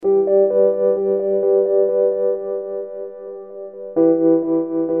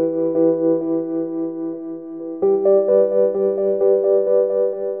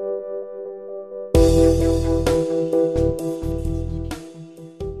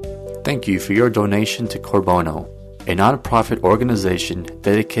Thank you for your donation to Corbono, a non-profit organization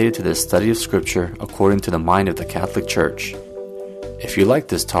dedicated to the study of Scripture according to the mind of the Catholic Church. If you like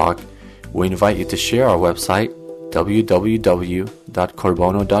this talk, we invite you to share our website,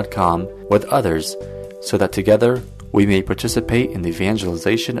 www.corbono.com, with others so that together we may participate in the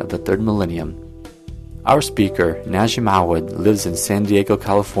evangelization of the third millennium. Our speaker, Najim Awad, lives in San Diego,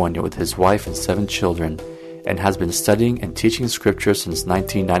 California with his wife and 7 children and has been studying and teaching Scripture since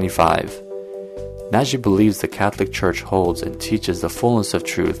 1995. Najim believes the Catholic Church holds and teaches the fullness of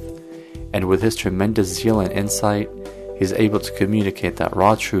truth, and with his tremendous zeal and insight, he is able to communicate that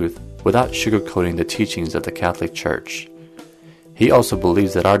raw truth without sugarcoating the teachings of the Catholic Church. He also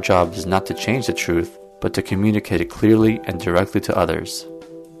believes that our job is not to change the truth, but to communicate it clearly and directly to others.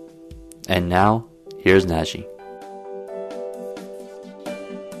 And now, here's Najim.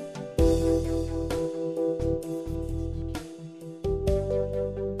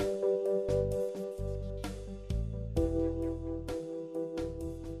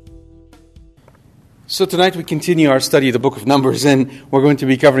 So tonight we continue our study of the book of Numbers, and we're going to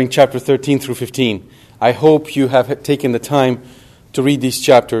be covering chapter 13 through 15. I hope you have taken the time to read these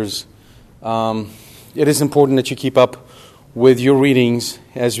chapters. It is important that you keep up with your readings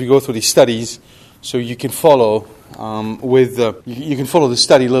as we go through these studies, so you can follow you can follow the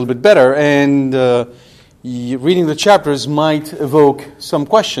study a little bit better. And reading the chapters might evoke some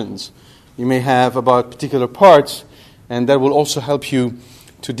questions you may have about particular parts, and that will also help you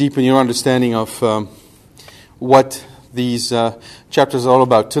to deepen your understanding of what these chapters are all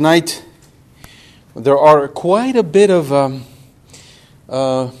about. Tonight, there are quite a bit of,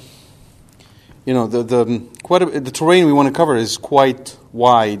 the terrain we want to cover is quite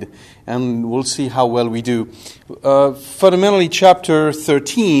wide, and we'll see how well we do. Fundamentally, chapter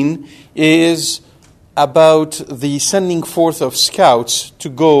 13 is about the sending forth of scouts to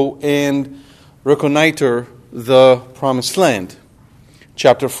go and reconnoiter the promised land.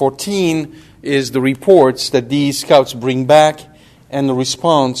 Chapter 14 is the reports that these scouts bring back and the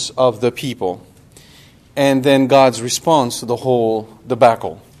response of the people. And then God's response to the whole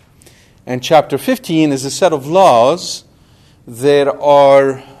debacle. And chapter 15 is a set of laws that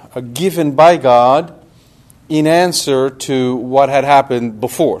are given by God in answer to what had happened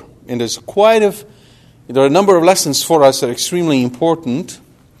before. And there are a number of lessons for us that are extremely important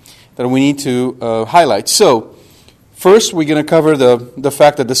that we need to highlight. So, first, we're going to cover the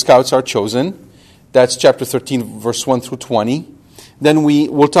fact that the scouts are chosen. That's chapter 13, verse 1 through 20. Then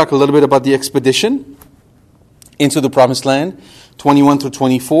we'll talk a little bit about the expedition into the promised land, 21 through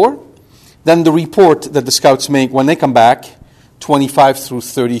 24. Then the report that the scouts make when they come back, 25 through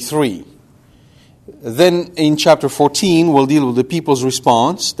 33. Then in chapter 14, we'll deal with the people's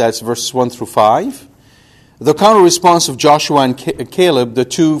response. That's verses 1 through 5. The counter-response of Joshua and Caleb, the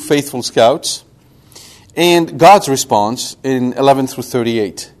 2 faithful scouts. And God's response in 11 through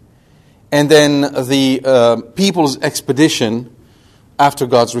 38. And then the people's expedition after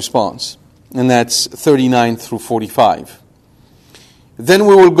God's response. And that's 39 through 45. Then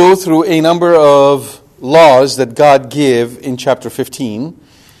we will go through a number of laws that God gave in chapter 15.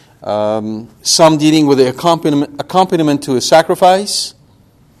 Some dealing with the accompaniment to a sacrifice.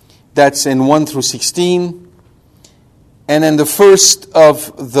 That's in 1 through 16. And then the first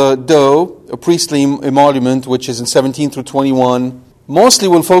of the dough, a priestly emolument, which is in 17 through 21. Mostly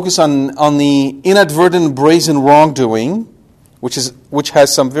we'll focus on the inadvertent brazen wrongdoing, which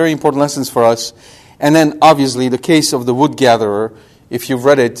has some very important lessons for us. And then obviously the case of the wood gatherer. If you've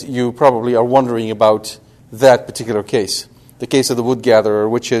read it, you probably are wondering about that particular case. The case of the wood gatherer,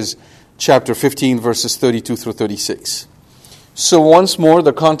 which is chapter 15, verses 32 through 36. So once more,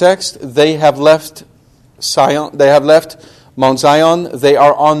 the context, they have left Zion, they have left Mount Zion. They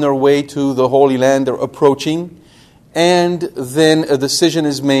are on their way to the Holy Land. They're approaching. And then a decision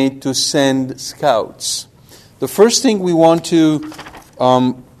is made to send scouts. The first thing we want to,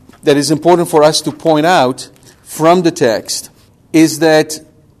 that is important for us to point out from the text is that,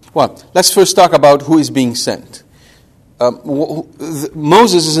 let's first talk about who is being sent.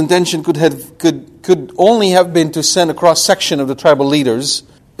 Moses' intention could only have been to send a cross-section of the tribal leaders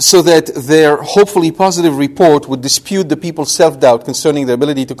so that their hopefully positive report would dispute the people's self-doubt concerning their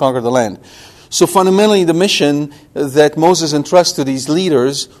ability to conquer the land. So fundamentally, the mission that Moses entrusts to these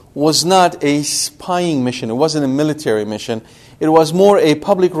leaders was not a spying mission. It wasn't a military mission. It was more a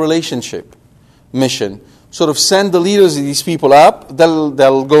public relationship mission. Sort of send the leaders of these people up.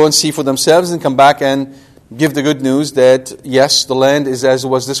 They'll go and see for themselves and come back and give the good news that, yes, the land is as it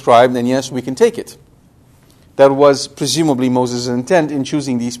was described, and yes, we can take it. That was presumably Moses' intent in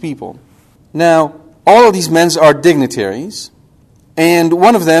choosing these people. Now, all of these men are dignitaries. And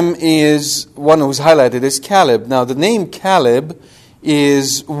one of them is, one who's highlighted is Caleb. Now, the name Caleb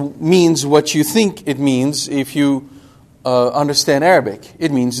means what you think it means if you understand Arabic.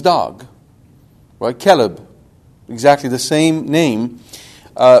 It means dog. Right? Caleb. Exactly the same name.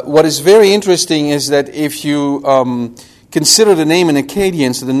 What is very interesting is that if you consider the name in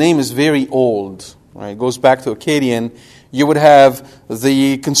Akkadian, so the name is very old. Right? It goes back to Akkadian. You would have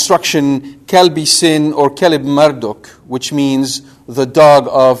the construction Kalbi Sin or Kalib Marduk, which means the dog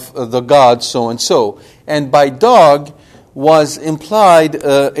of the god so and so. And by dog was implied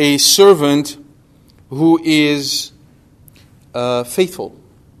a servant who is faithful.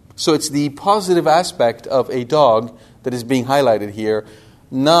 So it's the positive aspect of a dog that is being highlighted here,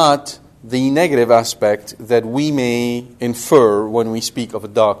 not the negative aspect that we may infer when we speak of a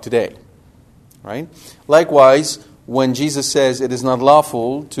dog today. Right? Likewise, when Jesus says it is not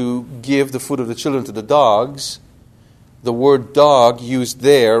lawful to give the food of the children to the dogs, the word dog used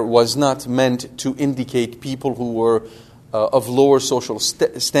there was not meant to indicate people who were of lower social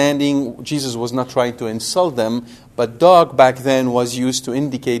standing. Jesus was not trying to insult them, but dog back then was used to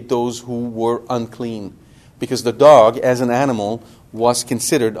indicate those who were unclean, because the dog as an animal was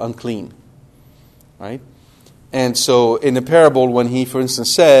considered unclean. Right? And so in the parable, when he, for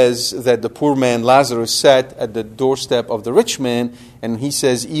instance, says that the poor man Lazarus sat at the doorstep of the rich man, and he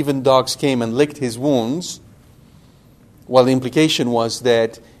says even dogs came and licked his wounds, well, the implication was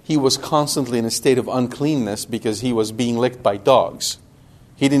that he was constantly in a state of uncleanness because he was being licked by dogs.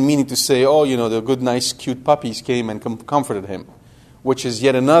 He didn't mean it to say, oh, the good, nice, cute puppies came and comforted him, which is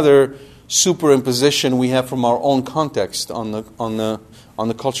yet another superimposition we have from our own context on the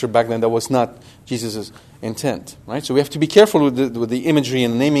culture back then. That was not Jesus' intent, right? So we have to be careful with the imagery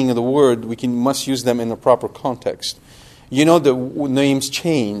and naming of the word. We must use them in a proper context. The names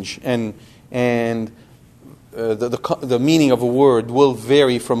change, and the meaning of a word will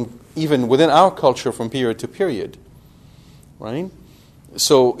vary from even within our culture from period to period, right?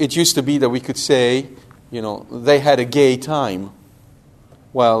 So it used to be that we could say, they had a gay time.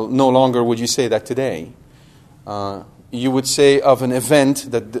 Well, no longer would you say that today. You would say of an event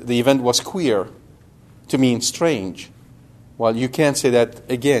that the event was queer to mean strange. Well, you can't say that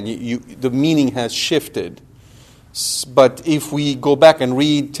again. The meaning has shifted. But if we go back and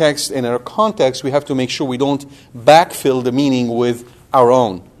read text in our context, we have to make sure we don't backfill the meaning with our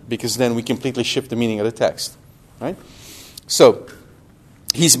own, because then we completely shift the meaning of the text. Right? So,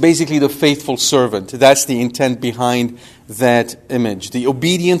 he's basically the faithful servant. That's the intent behind that image. The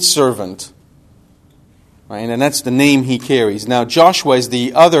obedient servant. Right? And that's the name he carries. Now, Joshua is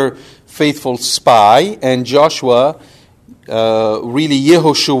the other faithful spy, and Joshua, really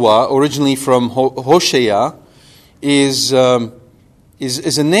Yehoshua, originally from Hosea, is a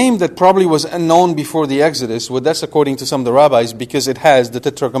name that probably was unknown before the Exodus. Well, that's according to some of the rabbis, because it has the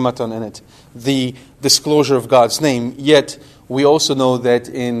Tetragrammaton in it, the disclosure of God's name. Yet, we also know that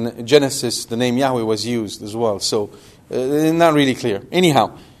in Genesis, the name Yahweh was used as well. So, not really clear.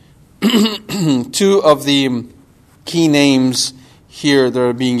 Anyhow, two of the key names here that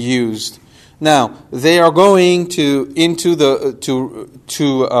are being used. Now, they are going to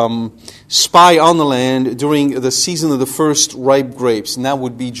spy on the land during the season of the first ripe grapes, and that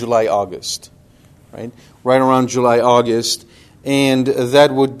would be July, August, right around July, August, and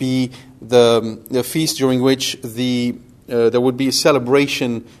that would be the feast during which there would be a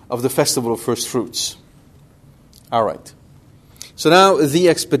celebration of the festival of first fruits. All right. So now the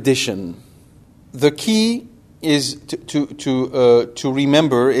expedition. The key is to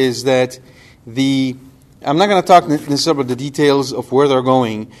remember is that I'm not going to talk necessarily about the details of where they're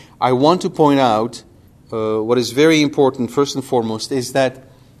going. I want to point out what is very important, first and foremost, is that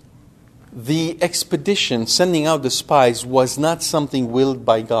the expedition, sending out the spies, was not something willed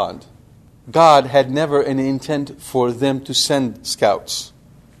by God. God had never an intent for them to send scouts.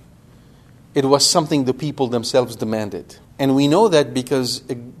 It was something the people themselves demanded. And we know that because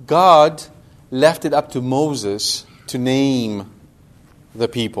God left it up to Moses to name the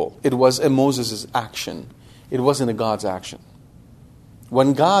people. It was a Moses' action. It wasn't a God's action.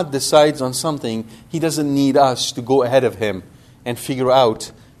 When God decides on something, He doesn't need us to go ahead of Him and figure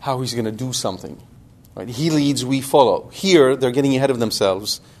out how He's going to do something. Right? He leads, we follow. Here, they're getting ahead of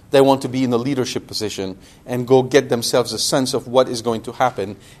themselves. They want to be in the leadership position and go get themselves a sense of what is going to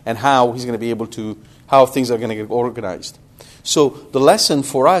happen and how He's going to be able to, how things are going to get organized. So the lesson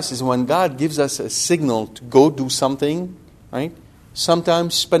for us is when God gives us a signal to go do something, right?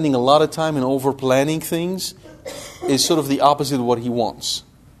 Sometimes spending a lot of time in over-planning things is sort of the opposite of what He wants,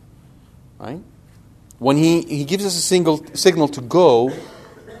 right? When He gives us a signal to go,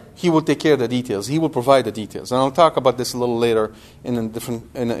 He will take care of the details. He will provide the details. And I'll talk about this a little later in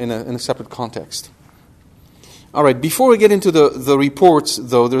a separate context. All right, before we get into the reports,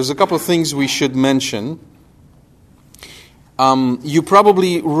 though, there's a couple of things we should mention. You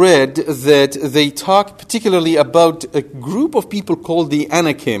probably read that they talk particularly about a group of people called the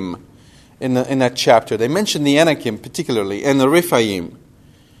Anakim in that chapter. They mention the Anakim particularly, and the Rephaim.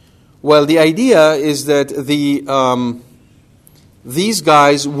 Well, the idea is that these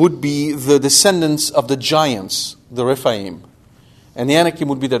guys would be the descendants of the giants, the Rephaim, and the Anakim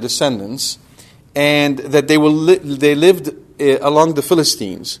would be their descendants, and that they lived along the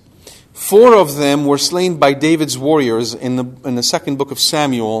Philistines. 4 of them were slain by David's warriors in the second book of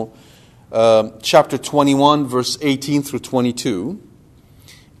Samuel, chapter 21, verse 18 through 22.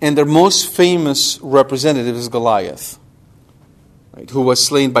 And their most famous representative is Goliath, right, who was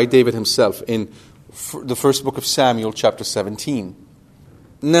slain by David himself in the first book of Samuel, chapter 17.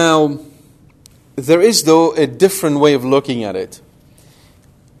 Now, there is, though, a different way of looking at it.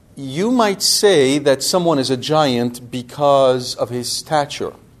 You might say that someone is a giant because of his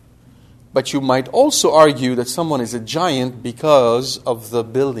stature. But you might also argue that someone is a giant because of the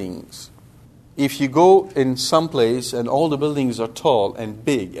buildings. If you go in some place and all the buildings are tall and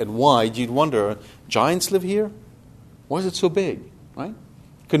big and wide, you'd wonder, giants live here? Why is it so big? Right?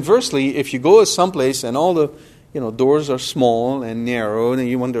 Conversely, if you go someplace and all the doors are small and narrow, and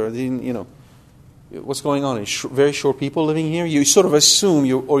you wonder, what's going on? Very short people living here? You sort of assume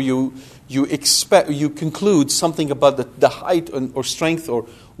you conclude something about the height or strength or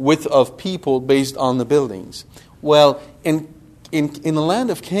width of people based on the buildings. Well, in the land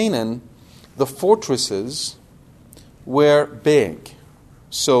of Canaan, the fortresses were big.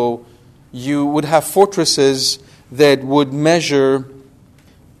 So you would have fortresses that would measure.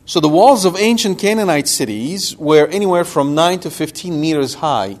 So the walls of ancient Canaanite cities were anywhere from 9 to 15 meters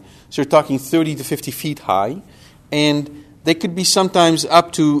high. So you're talking 30 to 50 feet high. And they could be sometimes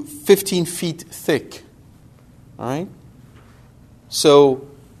up to 15 feet thick. All right? So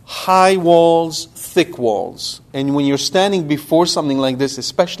high walls, thick walls. And when you're standing before something like this,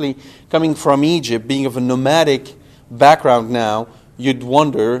 especially coming from Egypt, being of a nomadic background now, you'd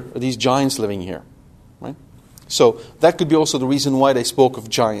wonder, are these giants living here? Right? So that could be also the reason why they spoke of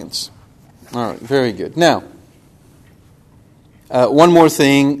giants. All right, very good. Now, one more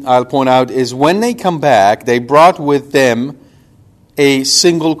thing I'll point out is when they come back, they brought with them a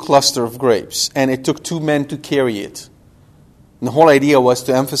single cluster of grapes, and it took 2 men to carry it. And the whole idea was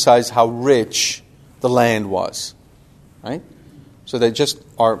to emphasize how rich the land was. Right? So they just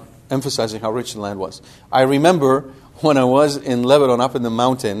are emphasizing how rich the land was. I remember when I was in Lebanon up in the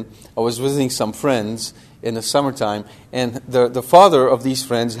mountain, I was visiting some friends in the summertime, and the father of these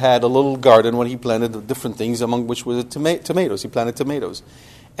friends had a little garden where he planted different things, among which were the tomatoes. He planted tomatoes.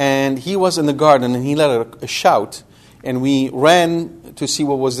 And he was in the garden, and he let out a shout, and we ran to see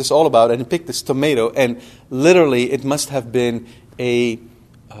what was this all about, and he picked this tomato, and literally it must have been a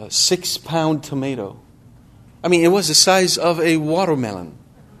 6-pound tomato. I mean, it was the size of a watermelon.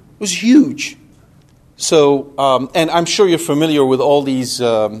 It was huge. So, and I'm sure you're familiar with all these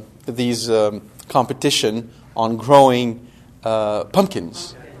competition on growing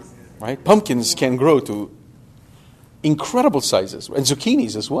pumpkins, right? Pumpkins can grow to incredible sizes, and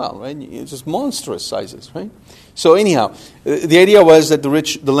zucchinis as well, right? It's just monstrous sizes, right? So anyhow, the idea was that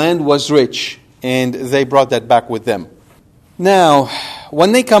the land was rich, and they brought that back with them. Now,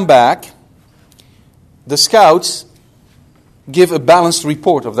 when they come back, the scouts give a balanced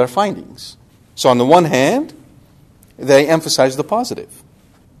report of their findings. So on the one hand, they emphasize the positive.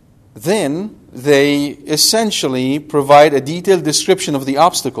 Then they essentially provide a detailed description of the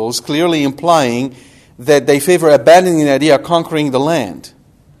obstacles, clearly implying that they favor abandoning the idea of conquering the land.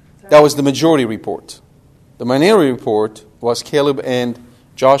 That was the majority report. The minority report was Caleb and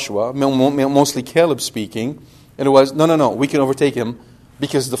Joshua, mostly Caleb speaking, and it was, no, we can overtake him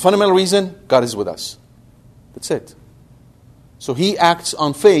because the fundamental reason, God is with us. That's it. So he acts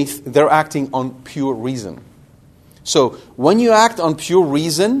on faith, they're acting on pure reason. So when you act on pure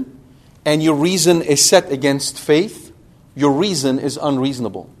reason, and your reason is set against faith, your reason is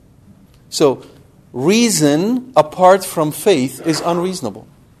unreasonable. So reason apart from faith is unreasonable.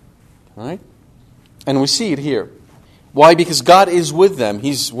 All right? And we see it here. Why? Because God is with them.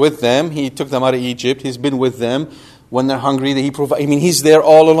 He's with them. He took them out of Egypt. He's been with them when they're hungry. He's there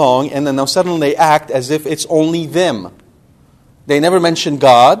all along. And then now suddenly they act as if it's only them. They never mention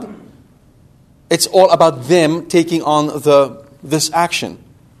God. It's all about them taking on this action.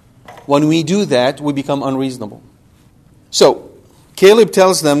 When we do that, we become unreasonable. So, Caleb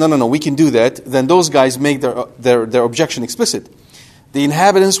tells them, no, we can do that. Then those guys make their objection explicit. The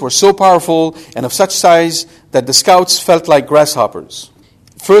inhabitants were so powerful and of such size that the scouts felt like grasshoppers.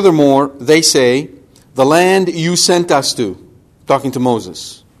 Furthermore, they say, the land you sent us to, talking to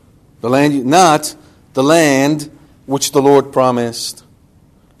Moses, not the land which the Lord promised.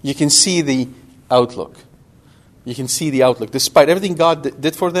 You can see the outlook. You can see the outlook. Despite everything God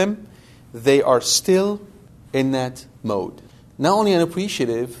did for them, they are still in that mode. Not only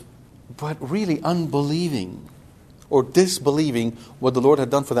unappreciative, but really unbelieving or disbelieving what the Lord had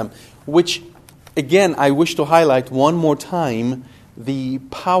done for them. Which, again, I wish to highlight one more time the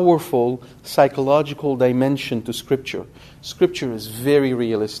powerful psychological dimension to Scripture. Scripture is very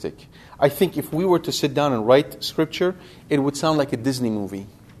realistic. I think if we were to sit down and write Scripture, it would sound like a Disney movie.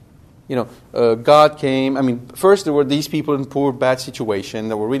 God came. First there were these people in poor, bad situation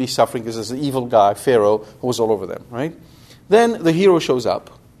that were really suffering because there's an evil guy, Pharaoh, who was all over them, right? Then the hero shows up,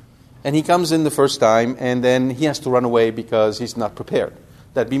 and he comes in the first time, and then he has to run away because he's not prepared.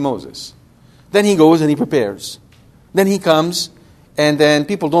 That'd be Moses. Then he goes and he prepares. Then he comes, and then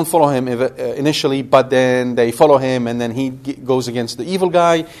people don't follow him initially, but then they follow him, and then he goes against the evil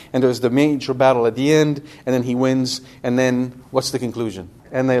guy, and there's the major battle at the end, and then he wins, and then what's the conclusion?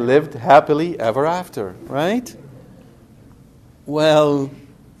 And they lived happily ever after, right? Well,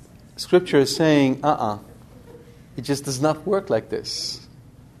 Scripture is saying, it just does not work like this.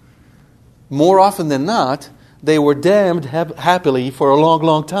 More often than not, they were damned happily for a long,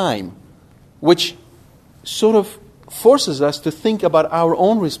 long time, which sort of forces us to think about our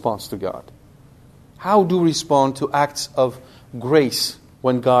own response to God. How do we respond to acts of grace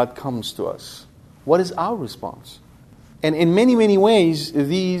when God comes to us? What is our response? And in many, many ways,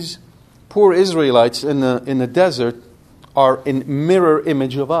 these poor Israelites in the desert are a mirror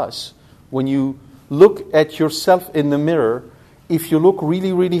image of us. When you look at yourself in the mirror, if you look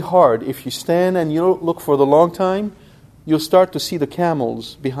really, really hard, if you stand and you look for the long time, you'll start to see the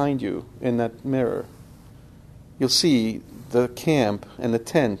camels behind you in that mirror. You'll see the camp and the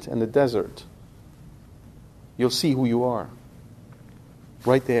tent and the desert. You'll see who you are.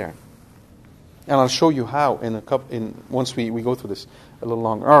 Right there. And I'll show you how once we go through this a little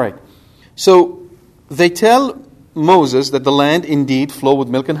longer. All right. So they tell Moses that the land indeed flowed with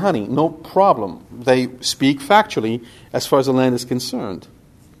milk and honey. No problem. They speak factually as far as the land is concerned.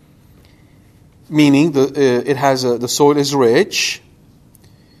 Meaning the soil is rich.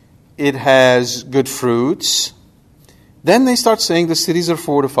 It has good fruits. Then they start saying the cities are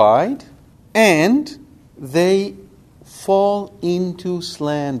fortified. And they fall into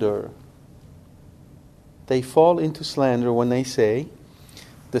slander. They fall into slander when they say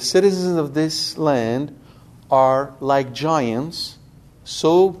the citizens of this land are like giants,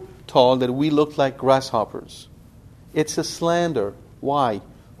 so tall that we look like grasshoppers. It's a slander. Why?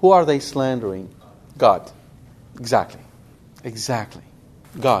 Who are they slandering? God. Exactly.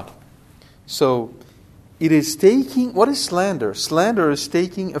 God. So it is taking, what is slander? Slander is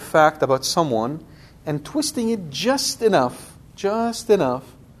taking a fact about someone and twisting it just enough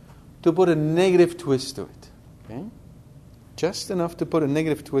to put a negative twist to it. Okay? Just enough to put a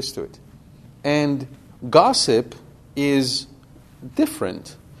negative twist to it. And gossip is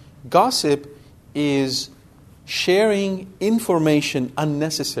different. Gossip is sharing information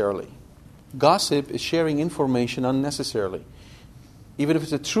unnecessarily. Gossip is sharing information unnecessarily, even if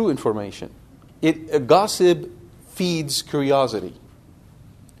it's a true information. Gossip feeds curiosity.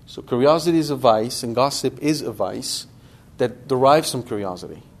 So curiosity is a vice, and gossip is a vice that derives from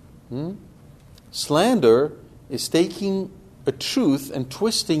curiosity. Slander is taking a truth and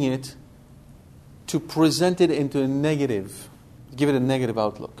twisting it to present it into a negative, give it a negative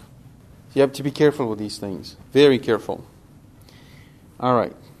outlook. You have to be careful with these things. Very careful. All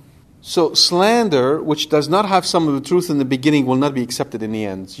right. So slander, which does not have some of the truth in the beginning, will not be accepted in the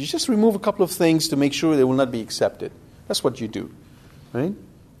end. You just remove a couple of things to make sure they will not be accepted. That's what you do. Right?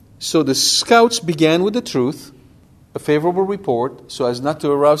 So the scouts began with the truth, a favorable report, so as not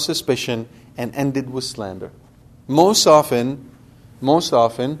to arouse suspicion, and ended with slander. Most often,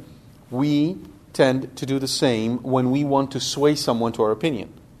 we tend to do the same when we want to sway someone to our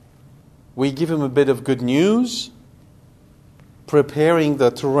opinion. We give him a bit of good news, preparing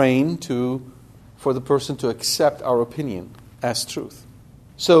the terrain for the person to accept our opinion as truth.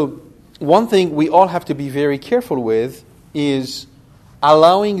 So, one thing we all have to be very careful with is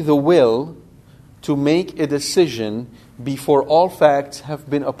allowing the will to make a decision before all facts have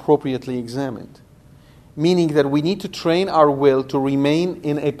been appropriately examined. Meaning that we need to train our will to remain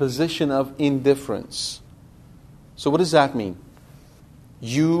in a position of indifference. So what does that mean?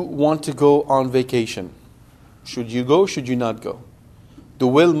 You want to go on vacation. Should you go? Should you not go? The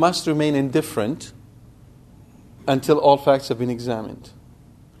will must remain indifferent until all facts have been examined.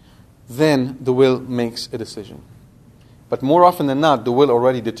 Then the will makes a decision. But more often than not, the will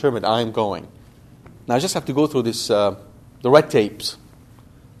already determined, I am going. Now I just have to go through this, the red tapes,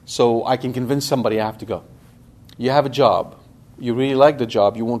 so I can convince somebody I have to go. You have a job. You really like the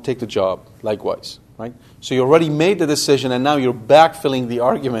job. You won't take the job likewise. Right? So you already made the decision, and now you're backfilling the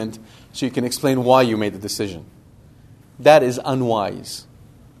argument so you can explain why you made the decision. That is unwise.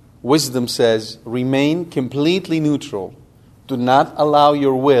 Wisdom says, remain completely neutral. Do not allow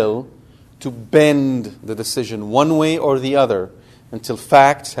your will to bend the decision one way or the other until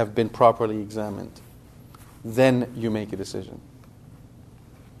facts have been properly examined. Then you make a decision.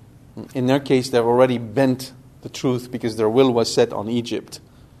 In their case, they've already bent the truth because their will was set on Egypt.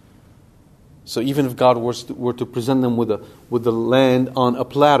 So even if God were to present them with the land on a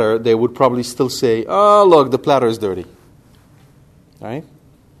platter, they would probably still say, oh, look, the platter is dirty. Right?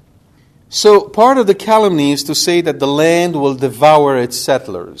 So part of the calumny is to say that the land will devour its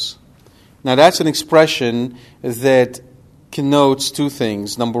settlers. Now that's an expression that connotes two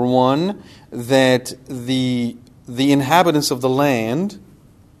things. Number one, that the inhabitants of the land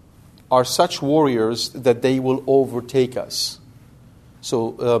are such warriors that they will overtake us.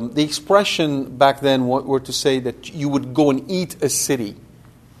 So the expression back then were to say that you would go and eat a city.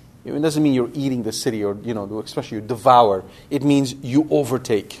 It doesn't mean you're eating the city or, the expression you devour. It means you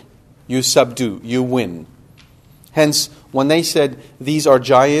overtake, you subdue, you win. Hence, when they said these are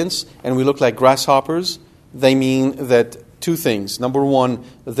giants and we look like grasshoppers, they mean that two things. Number one,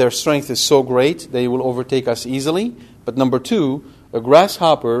 their strength is so great they will overtake us easily. But number two, a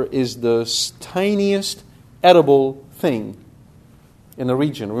grasshopper is the tiniest edible thing in the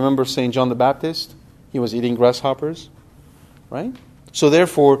region. Remember St. John the Baptist? He was eating grasshoppers, right? So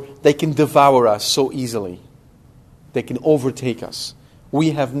therefore, they can devour us so easily. They can overtake us.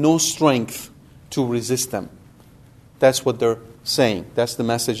 We have no strength to resist them. That's what they're saying. That's the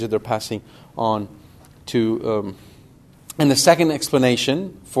message that they're passing on to. And the second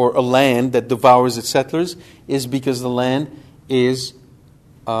explanation for a land that devours its settlers is because the land is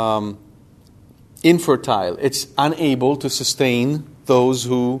infertile. It's unable to sustain those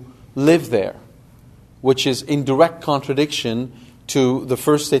who live there, which is in direct contradiction to the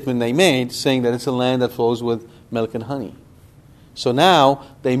first statement they made, saying that it's a land that flows with milk and honey. So now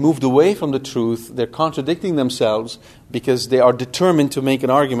they moved away from the truth. They're contradicting themselves because they are determined to make an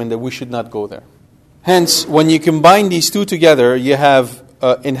argument that we should not go there. Hence, when you combine these two together, you have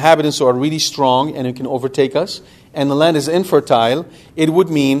inhabitants who are really strong and who can overtake us, and the land is infertile. It would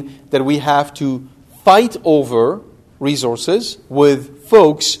mean that we have to fight over resources with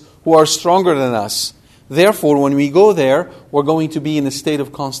folks who are stronger than us. Therefore, when we go there, we're going to be in a state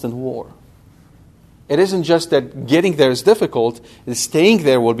of constant war. It isn't just that getting there is difficult, staying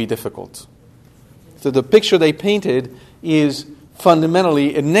there will be difficult. So the picture they painted is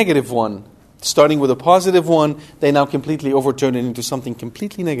fundamentally a negative one. Starting with a positive one, they now completely overturn it into something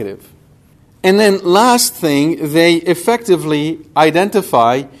completely negative. And then last thing, they effectively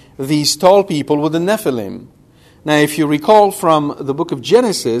identify these tall people with the Nephilim. Now, if you recall from the book of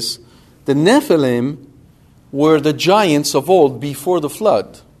Genesis, the Nephilim were the giants of old before the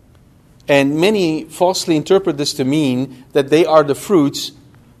flood. And many falsely interpret this to mean that they are the fruits,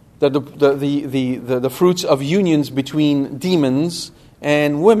 the fruits of unions between demons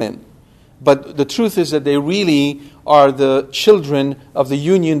and women. But the truth is that they really are the children of the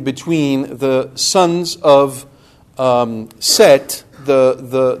union between the sons of Set,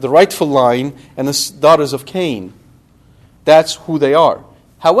 the rightful line, and the daughters of Cain. That's who they are.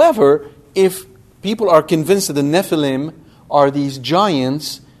 However, if people are convinced that the Nephilim are these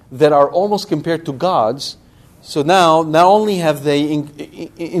giants that are almost compared to gods, so now not only have they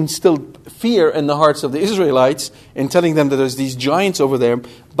instilled fear in the hearts of the Israelites in telling them that there's these giants over there,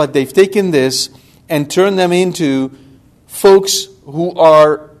 but they've taken this and turned them into folks who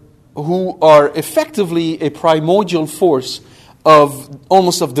are effectively a primordial force of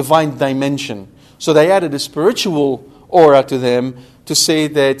almost of divine dimension. So they added a spiritual aura to them to say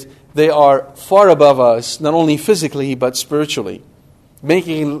that they are far above us, not only physically but spiritually,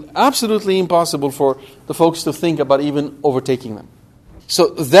 making it absolutely impossible for the folks to think about even overtaking them. So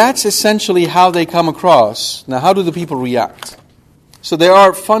that's essentially how they come across. Now, how do the people react? So they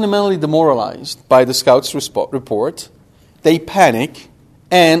are fundamentally demoralized by the scouts' report. They panic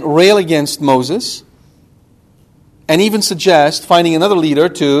and rail against Moses and even suggest finding another leader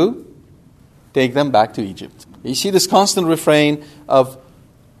to take them back to Egypt. You see this constant refrain of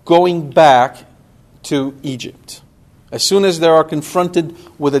going back to Egypt. As soon as they are confronted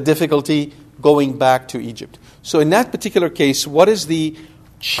with a difficulty, going back to Egypt. So in that particular case, what is the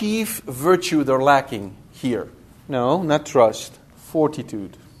chief virtue they're lacking here? No, not trust.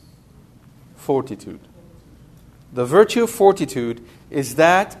 Fortitude. Fortitude. The virtue of fortitude is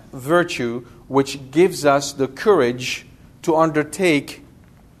that virtue which gives us the courage to undertake,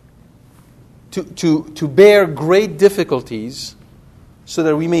 to bear great difficulties so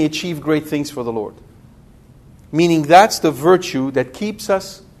that we may achieve great things for the Lord. Meaning that's the virtue that keeps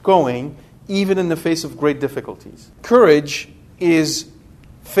us going even in the face of great difficulties. Courage is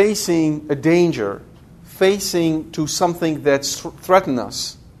facing a danger, facing to something that's threatened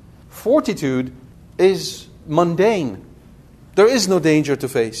us. Fortitude is mundane. There is no danger to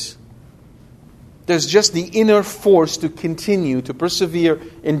face. There's just the inner force to continue, to persevere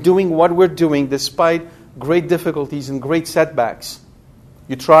in doing what we're doing despite great difficulties and great setbacks.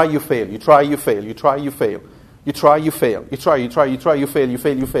 You try, you fail. You try, you fail. You try, you fail. You try, you fail. You try, you fail. You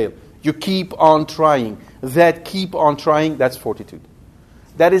fail, you fail. You keep on trying. That keep on trying, that's fortitude.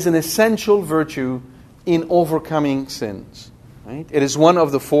 That is an essential virtue in overcoming sins. Right? It is one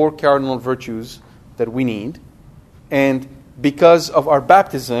of the 4 cardinal virtues that we need. And because of our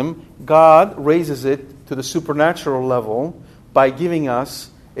baptism, God raises it to the supernatural level by giving us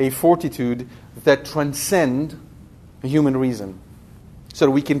a fortitude that transcends human reason. So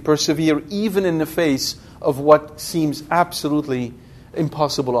that we can persevere even in the face of what seems absolutely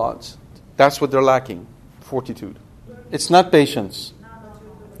impossible odds. That's what they're lacking, fortitude. It's not patience.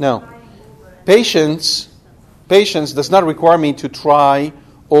 No. Patience does not require me to try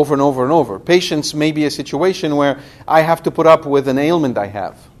over and over and over. Patience may be a situation where I have to put up with an ailment I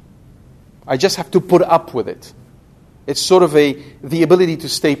have. I just have to put up with it. It's sort of the ability to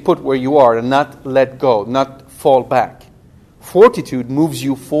stay put where you are and not let go, not fall back. Fortitude moves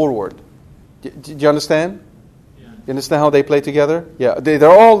you forward. Do you understand? Yeah. You understand how they play together? Yeah, they're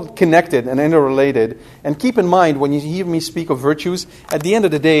all connected and interrelated. And keep in mind, when you hear me speak of virtues, at the end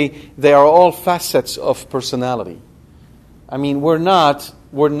of the day, they are all facets of personality. I mean, we're not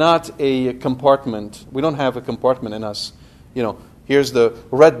a compartment. We don't have a compartment in us. You know, here's the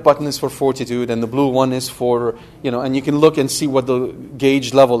red button is for fortitude and the blue one is for, and you can look and see what the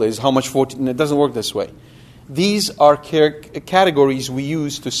gauge level is, how much fortitude. It doesn't work this way. These are categories we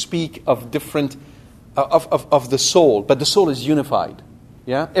use to speak of different, of the soul. But the soul is unified.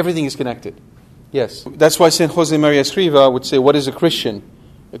 Yeah? Everything is connected. Yes. That's why St. Jose Maria Escriva would say, what is a Christian?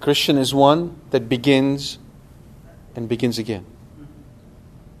 A Christian is one that begins and begins again.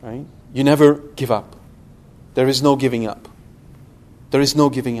 Right? You never give up. There is no giving up. There is no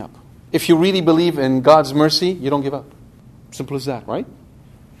giving up. If you really believe in God's mercy, you don't give up. Simple as that, right?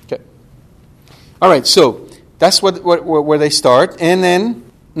 Okay. All right, so that's where they start. And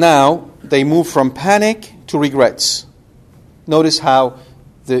then now they move from panic to regrets. Notice how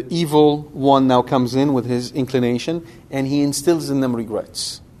the evil one now comes in with his inclination and he instills in them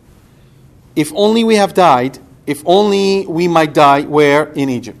regrets. If only we have died, if only we might die, where? In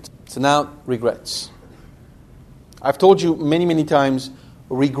Egypt. So now, regrets. I've told you many, many times,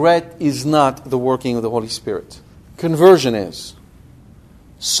 regret is not the working of the Holy Spirit. Conversion is.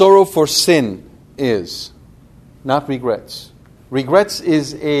 Sorrow for sin is. Not regrets. Regrets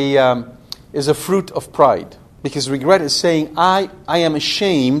is a fruit of pride. Because regret is saying, I am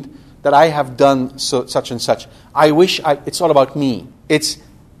ashamed that I have done such and such. It's all about me. It's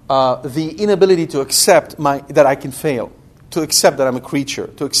the inability to accept that I can fail. To accept that I'm a creature.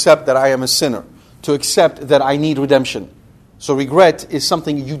 To accept that I am a sinner. To accept that I need redemption. So regret is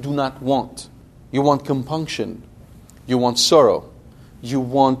something you do not want. You want compunction. You want sorrow. You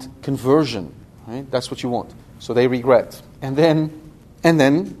want conversion. Right? That's what you want. So they regret. And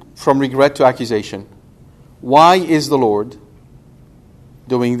then from regret to accusation. Why is the Lord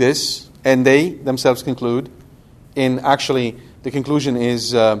doing this? And they themselves conclude. The conclusion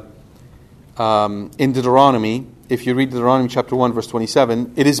is in Deuteronomy. If you read Deuteronomy chapter 1, verse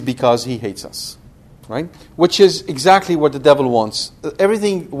 27, it is because He hates us. Right? Which is exactly what the devil wants.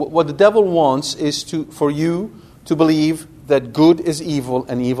 What the devil wants is for you to believe that good is evil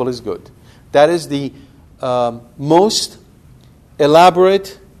and evil is good. That is the most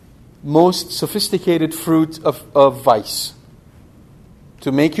elaborate, most sophisticated fruit of vice.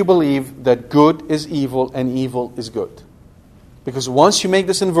 To make you believe that good is evil and evil is good. Because once you make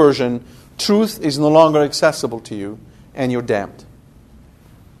this inversion, truth is no longer accessible to you and you're damned.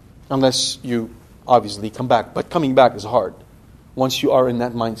 Unless you obviously come back. But coming back is hard once you are in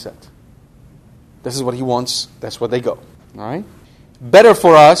that mindset. This is what he wants. That's where they go. All right? Better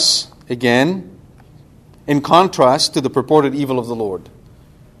for us, again, in contrast to the purported evil of the Lord.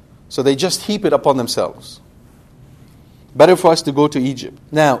 So they just heap it upon themselves. Better for us to go to Egypt.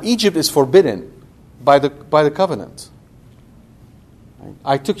 Now, Egypt is forbidden by the covenant. Right?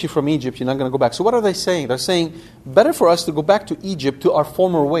 I took you from Egypt, you're not going to go back. So what are they saying? They're saying, better for us to go back to Egypt, to our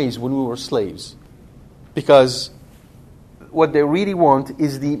former ways when we were slaves. Because what they really want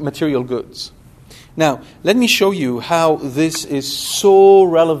is the material goods. Now, let me show you how this is so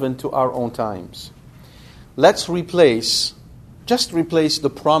relevant to our own times. Let's just replace the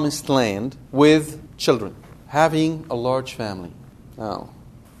promised land with children. Having a large family. Now,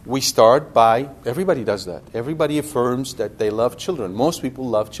 we start by, everybody does that. Everybody affirms that they love children. Most people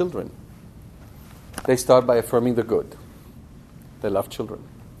love children. They start by affirming the good. They love children.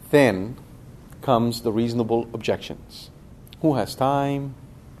 Then comes the reasonable objections. Who has time?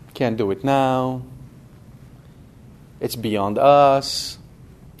 Can't do it now. It's beyond us.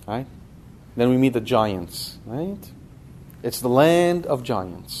 Right? Then we meet the giants. Right? It's the land of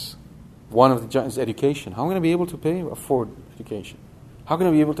giants. One of the giants is education. How am I going to be able to afford education? How can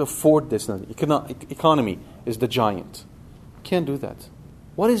I be able to afford this? Economy is the giant. Can't do that.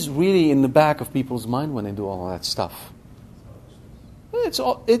 What is really in the back of people's mind when they do all of that stuff?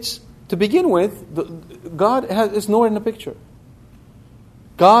 It's to begin with, God is nowhere in the picture.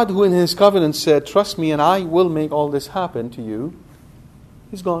 God, who in His covenant said, trust me and I will make all this happen to you,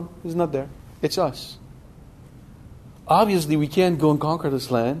 He's gone. He's not there. It's us. Obviously, we can't go and conquer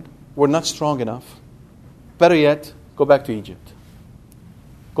this land. We're not strong enough. Better yet, go back to Egypt.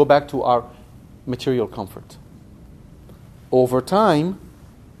 Go back to our material comfort. Over time,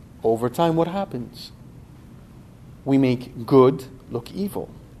 what happens? We make good look evil.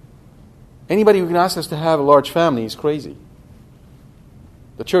 Anybody who can ask us to have a large family is crazy.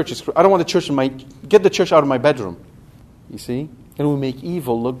 The church is. I don't want the church get the church out of my bedroom. You see, and we make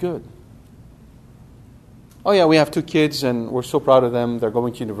evil look good. Oh yeah, we have 2 kids and we're so proud of them. They're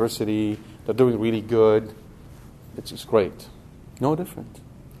going to university. They're doing really good. It's just great. No different.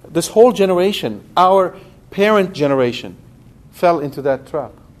 This whole generation, our parent generation, fell into that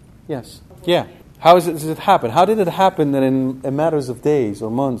trap. Yes. Yeah. How does it happen? How did it happen that in matters of days or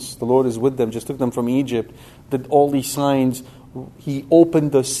months, the Lord is with them, just took them from Egypt, did all these signs, He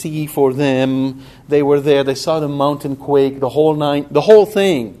opened the sea for them, they were there, they saw the mountain quake, the whole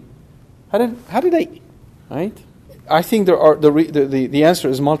thing. How did they... Right? I think the answer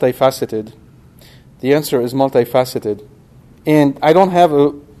is multifaceted. The answer is multifaceted. And I don't have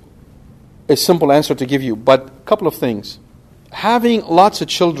a simple answer to give you, but a couple of things. Having lots of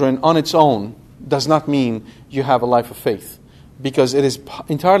children on its own does not mean you have a life of faith. Because it is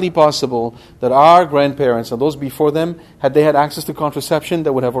entirely possible that our grandparents and those before them, had they had access to contraception,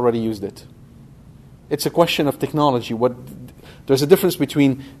 they would have already used it. It's a question of technology. There's a difference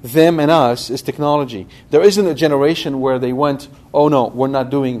between them and us is technology. There isn't a generation where they went, oh no, we're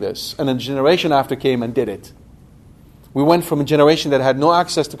not doing this. And a generation after came and did it. We went from a generation that had no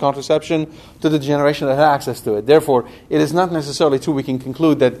access to contraception to the generation that had access to it. Therefore, it is not necessarily true we can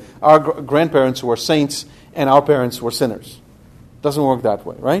conclude that our grandparents were saints and our parents were sinners. It doesn't work that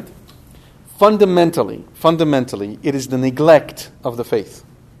way, right? Fundamentally, it is the neglect of the faith.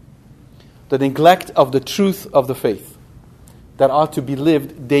 The neglect of the truth of the faith that ought to be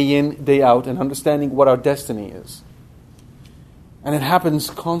lived day in, day out, and understanding what our destiny is. And it happens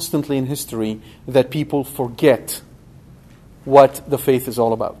constantly in history that people forget what the faith is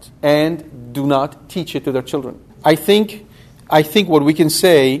all about and do not teach it to their children. I think what we can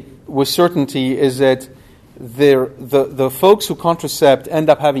say with certainty is that the folks who contracept end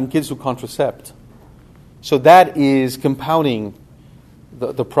up having kids who contracept. So that is compounding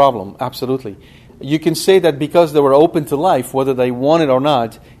the problem, absolutely. You can say that because they were open to life, whether they want it or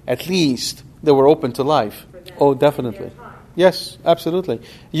not, at least they were open to life. Oh, definitely. Yes, absolutely.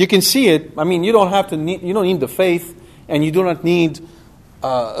 You can see it. I mean, you don't need the faith, and you do not need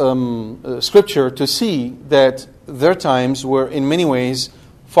Scripture to see that their times were in many ways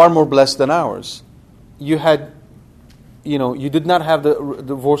far more blessed than ours. You did not have the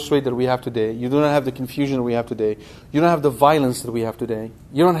divorce rate that we have today. You do not have the confusion that we have today. You don't have the violence that we have today.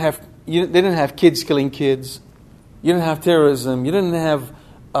 They didn't have kids killing kids. You didn't have terrorism. You didn't have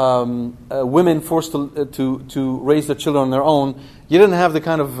women forced to raise their children on their own. You didn't have the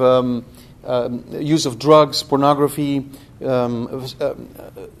kind of use of drugs, pornography, violence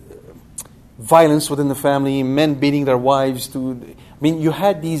within the family, men beating their wives. You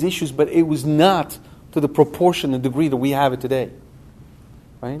had these issues, but it was not to the proportion and degree that we have it today.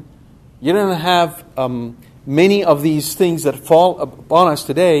 Right? You didn't have many of these things that fall upon us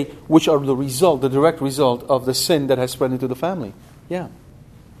today, which are the direct result of the sin that has spread into the family. Yeah.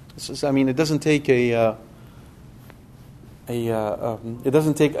 It doesn't take it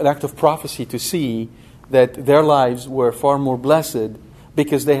doesn't take an act of prophecy to see that their lives were far more blessed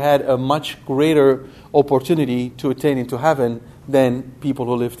because they had a much greater opportunity to attain into heaven than people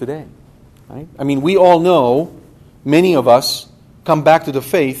who live today. Right? I mean, we all know, many of us come back to the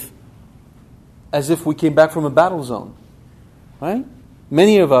faith as if we came back from a battle zone. Right?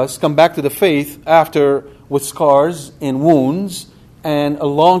 Many of us come back to the faith after with scars and wounds and a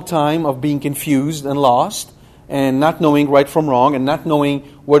long time of being confused and lost and not knowing right from wrong and not knowing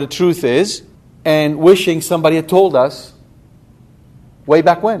where the truth is and wishing somebody had told us way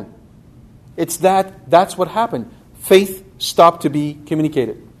back when. That's what happened. Faith stopped to be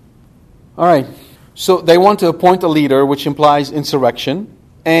communicated. All right. So they want to appoint a leader, which implies insurrection.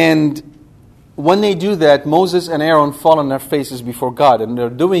 And when they do that, Moses and Aaron fall on their faces before God. And they're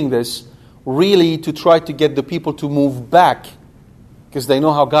doing this really to try to get the people to move back, because they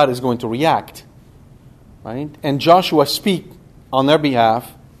know how God is going to react. Right? And Joshua speaks on their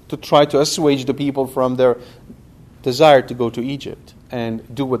behalf to try to assuage the people from their desire to go to Egypt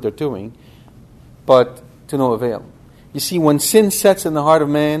and do what they're doing, but to no avail. You see, when sin sets in the heart of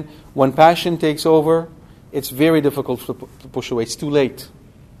man, when passion takes over, it's very difficult to push away. It's too late.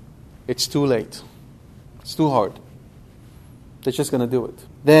 It's too late. It's too hard. They're just going to do it.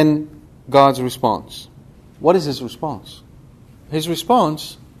 Then God's response. What is His response? His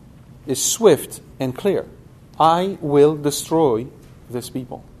response is swift and clear. I will destroy this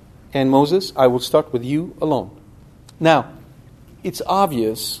people. And Moses, I will start with you alone. Now, it's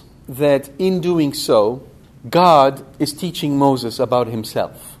obvious that in doing so, God is teaching Moses about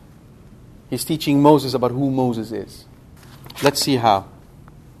Himself. He's teaching Moses about who Moses is. Let's see how.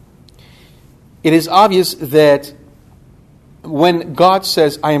 It is obvious that when God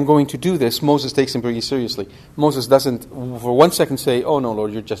says, I am going to do this, Moses takes Him pretty seriously. Moses doesn't for 1 second say, oh no,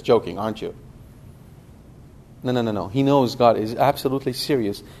 Lord, you're just joking, aren't you? No. He knows God is absolutely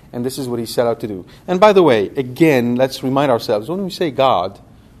serious, and this is what He set out to do. And by the way, again, let's remind ourselves, when we say God,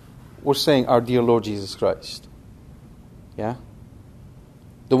 we're saying our dear Lord Jesus Christ. Yeah?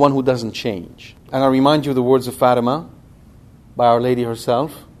 The one who doesn't change. And I remind you of the words of Fatima by Our Lady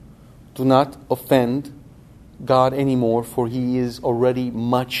herself. Do not offend God anymore, for He is already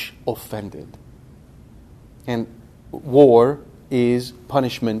much offended. And war is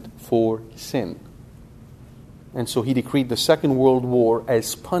punishment for sin. And so He decreed the Second World War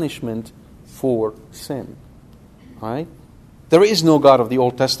as punishment for sin. All right? There is no God of the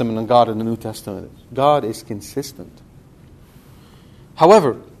Old Testament and God in the New Testament. God is consistent.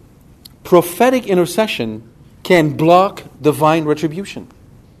 However, prophetic intercession can block divine retribution.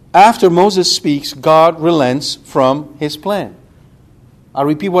 After Moses speaks, God relents from His plan. I'll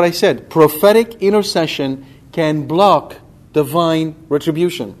repeat what I said. Prophetic intercession can block divine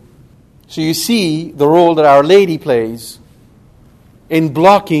retribution. So you see the role that Our Lady plays in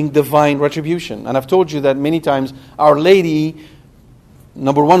blocking divine retribution. And I've told you that many times. Our Lady,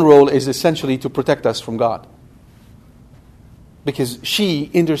 number one role is essentially to protect us from God. Because she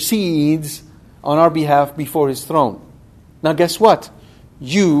intercedes on our behalf before His throne. Now guess what?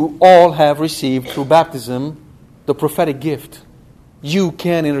 You all have received through baptism the prophetic gift. You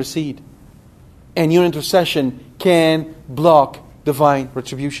can intercede. And your intercession can block divine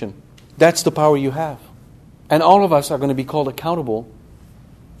retribution. That's the power you have. And all of us are going to be called accountable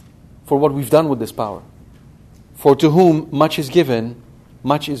for what we've done with this power. For to whom much is given,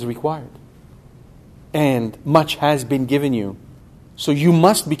 much is required. And much has been given you. So you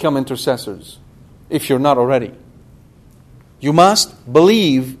must become intercessors if you're not already. You must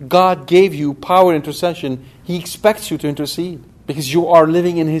believe God gave you power intercession. He expects you to intercede because you are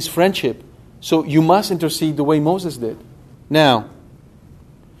living in His friendship. So you must intercede the way Moses did. Now,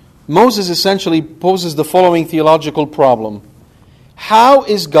 Moses essentially poses the following theological problem. How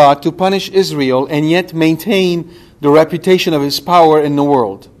is God to punish Israel and yet maintain the reputation of His power in the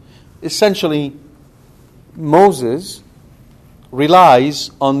world? Essentially, Moses relies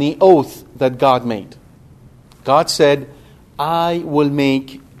on the oath that God made. God said, I will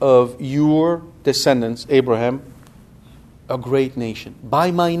make of your descendants, Abraham, a great nation. By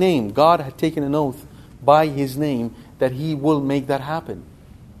my name. God had taken an oath by His name that He will make that happen.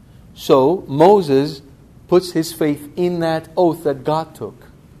 So Moses puts his faith in that oath that God took,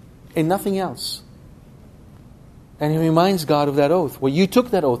 and nothing else. And he reminds God of that oath. Well, you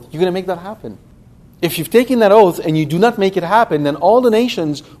took that oath. You're going to make that happen. If you've taken that oath and you do not make it happen, then all the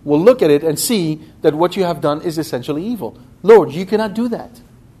nations will look at it and see that what you have done is essentially evil. Lord, you cannot do that.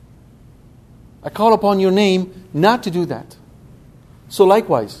 I call upon your name not to do that. So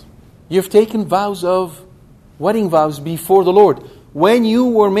likewise, you've taken wedding vows before the Lord. When you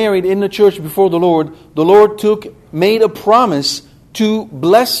were married in the church before the Lord made a promise to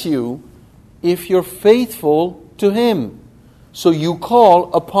bless you if you're faithful to Him. So you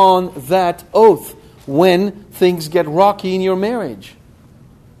call upon that oath when things get rocky in your marriage.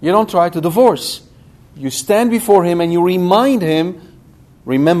 You don't try to divorce. You stand before Him and you remind Him,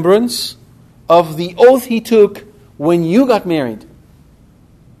 remembrance of the oath He took when you got married.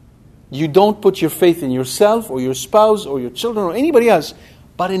 You don't put your faith in yourself or your spouse or your children or anybody else,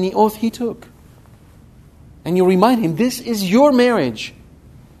 but in the oath He took. And you remind Him, this is your marriage.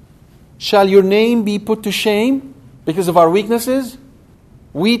 Shall your name be put to shame because of our weaknesses?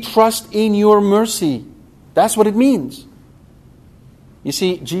 We trust in your mercy. That's what it means. You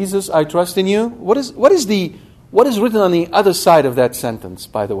see, Jesus, I trust in you. What is written on the other side of that sentence,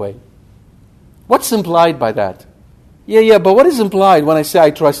 by the way? What's implied by that? Yeah, but what is implied when I say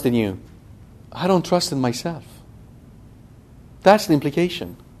I trust in you? I don't trust in myself. That's the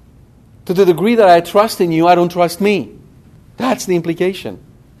implication. To the degree that I trust in you, I don't trust me. That's the implication.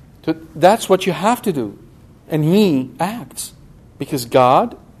 That's what you have to do. And He acts. Because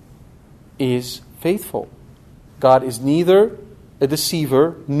God is faithful. God is neither a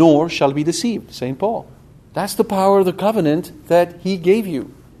deceiver nor shall be deceived. St. Paul. That's the power of the covenant that He gave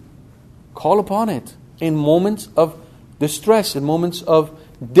you. Call upon it. In moments of distress, in moments of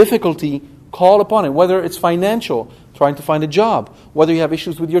difficulty, call upon it. Whether it's financial, trying to find a job, whether you have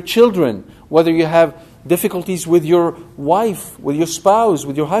issues with your children, whether you have difficulties with your wife, with your spouse,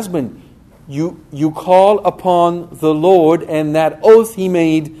 with your husband, you call upon the Lord and that oath He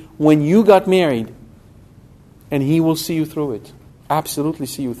made when you got married, and He will see you through it. Absolutely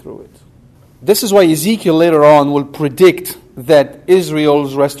see you through it. This is why Ezekiel later on will predict that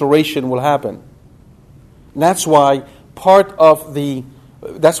Israel's restoration will happen. That's why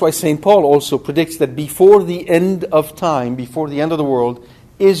that's why St. Paul also predicts that before the end of time, before the end of the world,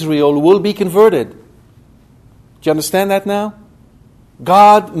 Israel will be converted. Do you understand that now?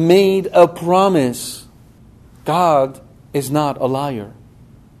 God made a promise. God is not a liar.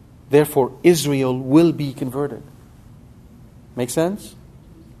 Therefore, Israel will be converted. Make sense?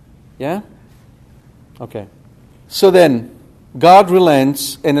 Yeah? Okay. So then, God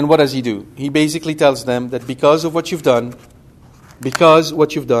relents, and then what does He do? He basically tells them that because what you've done,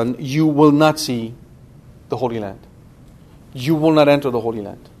 you will not see the Holy Land. You will not enter the Holy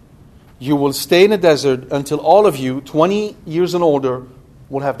Land. You will stay in the desert until all of you, 20 years and older,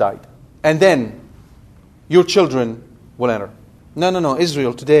 will have died. And then your children will enter. No.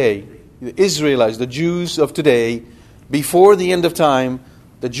 Israel today, the Israelites, the Jews of today, before the end of time,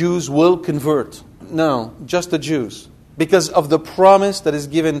 the Jews will convert. No, just the Jews. Because of the promise that is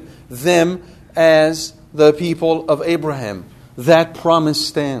given them as the people of Abraham. That promise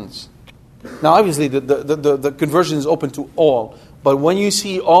stands. Now, obviously, the conversion is open to all. But when you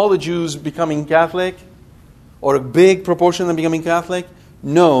see all the Jews becoming Catholic, or a big proportion of them becoming Catholic,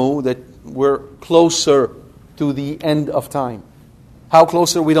 know that we're closer to the end of time. How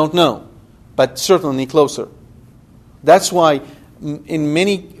closer, we don't know. But certainly closer. That's why, in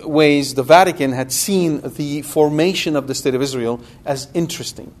many ways, the Vatican had seen the formation of the State of Israel as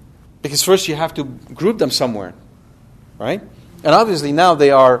interesting. Because first you have to group them somewhere. Right? And obviously now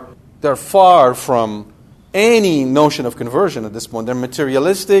they're far from any notion of conversion at this point. They're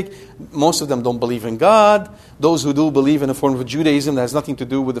materialistic. Most of them don't believe in God. Those who do believe in a form of Judaism that has nothing to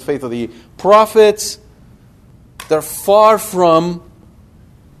do with the faith of the prophets. They're far from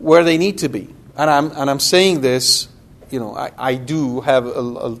where they need to be. And I'm saying this, I do have a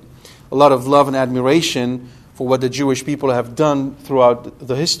lot of love and admiration for what the Jewish people have done throughout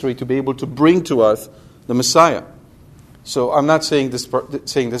the history to be able to bring to us the Messiah. So I'm not saying this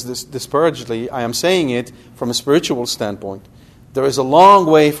disparagingly. I am saying it from a spiritual standpoint. There is a long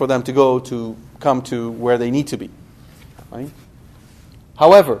way for them to go to come to where they need to be. Right?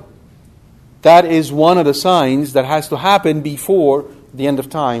 However, that is one of the signs that has to happen before the end of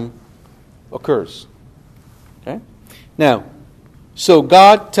time occurs. Okay? Now, so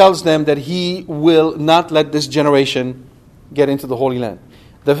God tells them that He will not let this generation get into the Holy Land.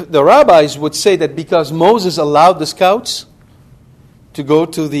 The rabbis would say that because Moses allowed the scouts to go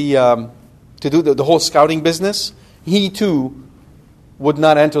to to do the whole scouting business, he too would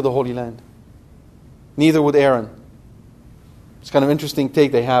not enter the Holy Land. Neither would Aaron. It's kind of interesting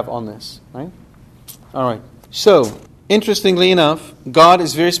take they have on this, right? All right. So, interestingly enough, God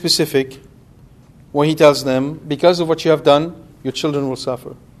is very specific when He tells them, because of what you have done, your children will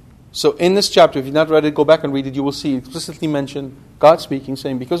suffer. So in this chapter, if you've not read it, go back and read it. You will see explicitly mentioned God speaking,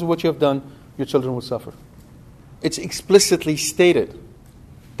 saying, because of what you have done, your children will suffer. It's explicitly stated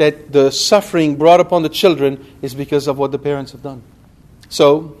that the suffering brought upon the children is because of what the parents have done.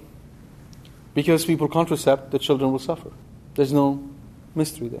 So, because people contracept, the children will suffer. There's no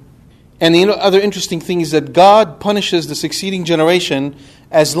mystery there. And the other interesting thing is that God punishes the succeeding generation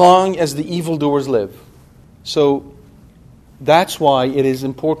as long as the evildoers live. So that's why it is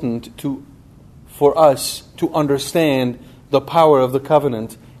important for us to understand the power of the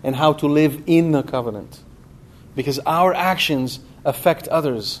covenant and how to live in the covenant. Because our actions affect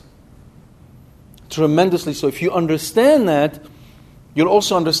others tremendously. So if you understand that, you'll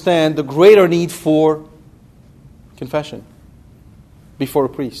also understand the greater need for confession before a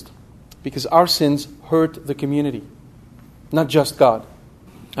priest. Because our sins hurt the community, not just God.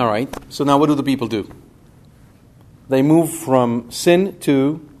 All right, so now what do the people do? They move from sin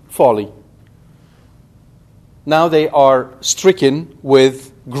to folly. Now they are stricken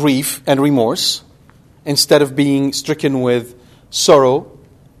with grief and remorse instead of being stricken with sorrow.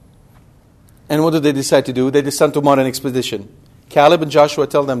 And what do they decide to do? They decide to mount an expedition. Caleb and Joshua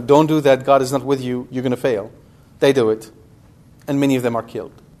tell them, don't do that, God is not with you, you're going to fail. They do it. And many of them are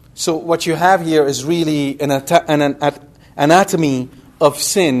killed. So what you have here is really an anatomy of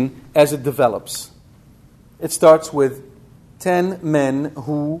sin as it develops. It starts with 10 men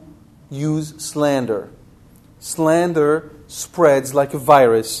who use slander. Slander spreads like a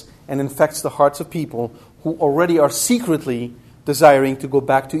virus and infects the hearts of people who already are secretly desiring to go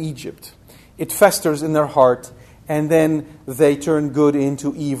back to Egypt. It festers in their heart, and then they turn good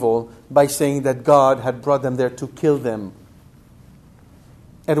into evil by saying that God had brought them there to kill them.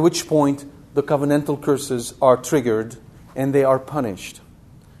 At which point, the covenantal curses are triggered and they are punished.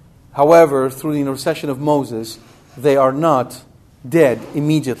 However, through the intercession of Moses, they are not dead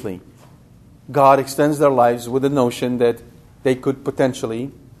immediately. God extends their lives with the notion that they could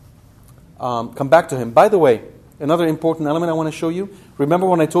potentially come back to Him. By the way, another important element I want to show you. Remember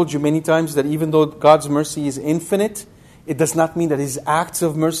when I told you many times that even though God's mercy is infinite, it does not mean that His acts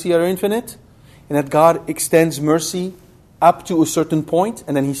of mercy are infinite, and that God extends mercy up to a certain point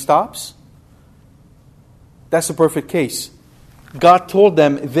and then He stops? That's a perfect case. God told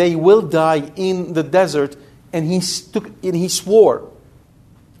them they will die in the desert, and He swore.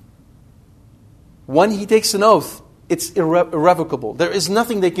 When He takes an oath, it's irrevocable. There is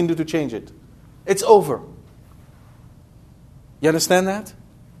nothing they can do to change it. It's over. You understand that?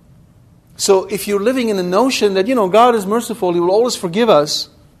 So if you're living in a notion that, God is merciful, He will always forgive us,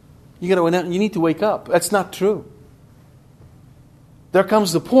 you need to wake up. That's not true. There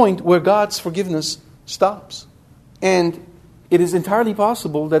comes the point where God's forgiveness stops. And it is entirely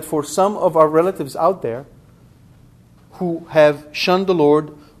possible that for some of our relatives out there who have shunned the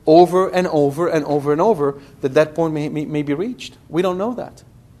Lord over and over and over and over, that point may be reached. We don't know that.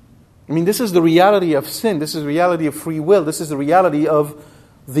 I mean, this is the reality of sin. This is the reality of free will. This is the reality of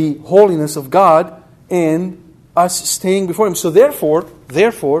the holiness of God and us staying before Him. So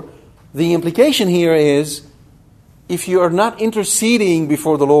therefore, the implication here is, if you are not interceding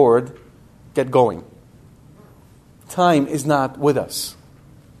before the Lord, get going. Time is not with us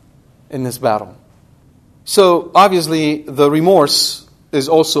in this battle. So obviously the remorse is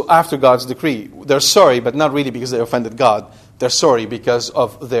also after God's decree. They're sorry, but not really because they offended God. They're sorry because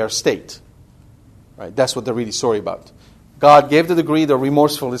of their state. Right? That's what they're really sorry about. God gave the decree, they're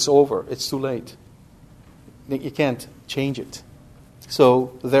remorseful, it's over. It's too late. You can't change it.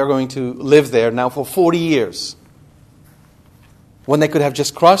 So they're going to live there now for 40 years. When they could have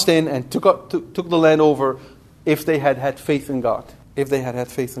just crossed in and took the land over if they had had faith in God. If they had had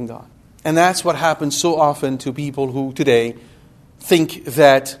faith in God. And that's what happens so often to people who today think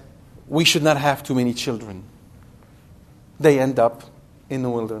that we should not have too many children. They end up in the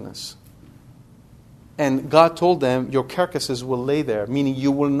wilderness. And God told them, your carcasses will lay there, meaning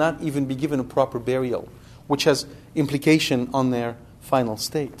you will not even be given a proper burial, which has implication on their final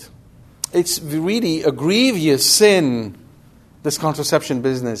state. It's really a grievous sin, this contraception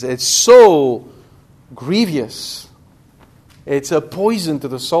business. It's so grievous. It's a poison to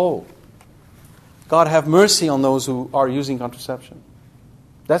the soul. God have mercy on those who are using contraception.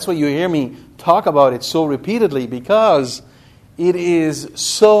 That's why you hear me talk about it so repeatedly, because it is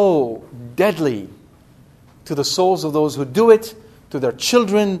so deadly to the souls of those who do it, to their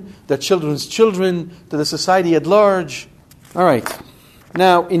children, their children's children, to the society at large. All right.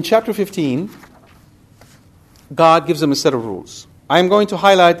 Now, in chapter 15, God gives them a set of rules. I'm going to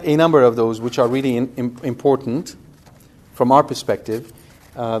highlight a number of those which are really important from our perspective.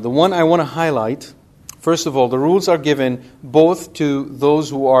 The one I want to highlight, first of all, the rules are given both to those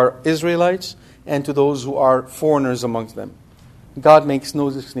who are Israelites and to those who are foreigners amongst them. God makes no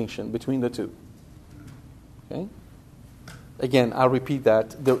distinction between the two. Okay? Again, I'll repeat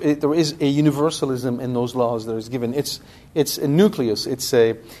that. There is a universalism in those laws that is given. It's a nucleus. It's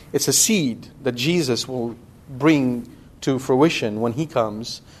a seed that Jesus will bring to fruition when He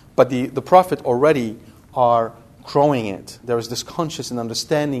comes. But the prophet already are growing it. There is this conscious and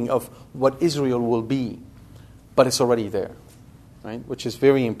understanding of what Israel will be. But it's already there, right? Which is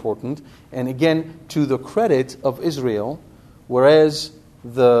very important. And again, to the credit of Israel, whereas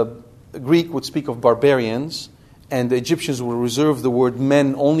the Greek would speak of barbarians, and the Egyptians will reserve the word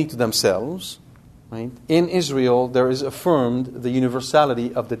men only to themselves, right? In Israel, there is affirmed the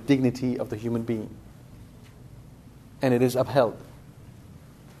universality of the dignity of the human being. And it is upheld.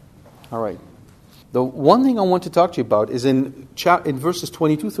 All right. The one thing I want to talk to you about is in verses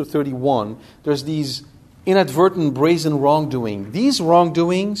 22 through 31, there's these inadvertent brazen wrongdoing. These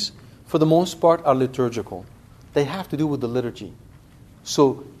wrongdoings, for the most part, are liturgical. They have to do with the liturgy.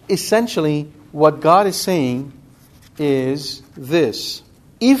 So, essentially, what God is saying is this.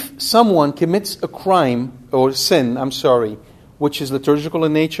 If someone commits a crime, or sin, which is liturgical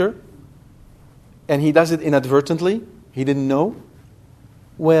in nature, and he does it inadvertently, he didn't know,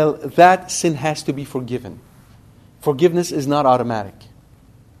 well, that sin has to be forgiven. Forgiveness is not automatic.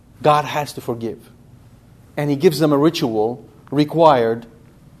 God has to forgive. And He gives them a ritual required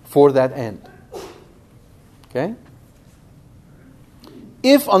for that end. Okay?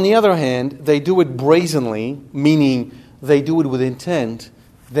 If, on the other hand, they do it brazenly, meaning they do it with intent,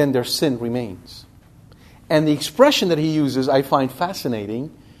 then their sin remains. And the expression that he uses I find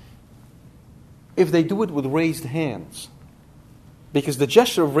fascinating. If they do it with raised hands. Because the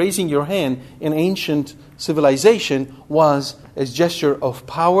gesture of raising your hand in ancient civilization was a gesture of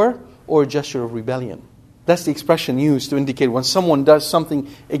power or a gesture of rebellion. That's the expression used to indicate when someone does something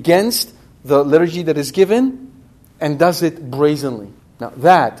against the liturgy that is given and does it brazenly. Now,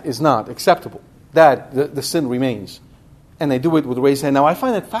 that is not acceptable. That, the sin remains. And they do it with raised hand. Now, I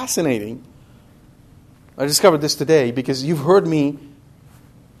find it fascinating. I discovered this today because you've heard me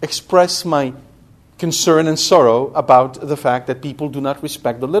express my concern and sorrow about the fact that people do not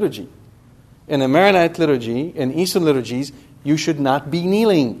respect the liturgy. In a Maronite liturgy, in Eastern liturgies, you should not be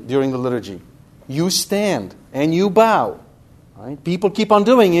kneeling during the liturgy. You stand and you bow. Right? People keep on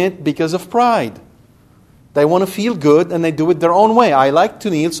doing it because of pride. They want to feel good and they do it their own way. I like to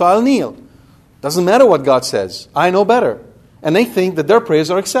kneel, so I'll kneel. Doesn't matter what God says. I know better. And they think that their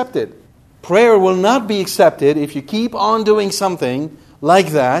prayers are accepted. Prayer will not be accepted if you keep on doing something like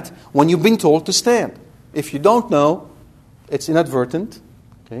that when you've been told to stand. If you don't know, it's inadvertent.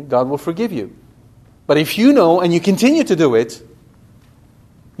 Okay, God will forgive you. But if you know and you continue to do it,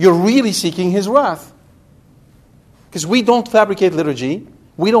 you're really seeking His wrath. Because we don't fabricate liturgy.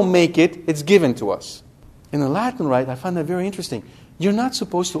 We don't make it. It's given to us. In the Latin rite, I find that very interesting. You're not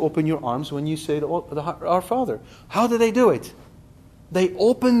supposed to open your arms when you say Our Father. How do they do it? They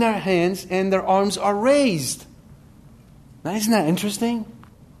open their hands and their arms are raised. Now, isn't that interesting?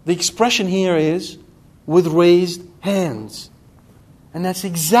 The expression here is with raised hands. And that's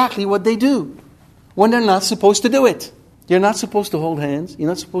exactly what they do when they're not supposed to do it. You're not supposed to hold hands. You're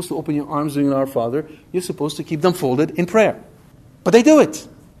not supposed to open your arms during Our Father. You're supposed to keep them folded in prayer. But they do it.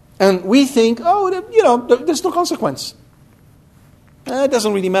 And we think, there's no consequence. It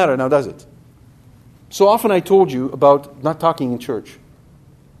doesn't really matter now, does it? So often I told you about not talking in church.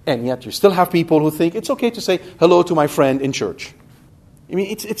 And yet you still have people who think it's okay to say hello to my friend in church. I mean,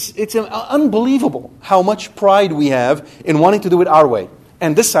 it's unbelievable how much pride we have in wanting to do it our way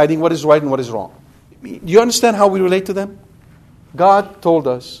and deciding what is right and what is wrong. Do you understand how we relate to them? God told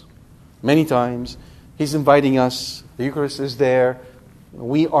us many times, He's inviting us, the Eucharist is there,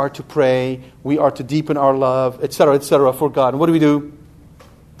 we are to pray, we are to deepen our love, etc., for God. And what do?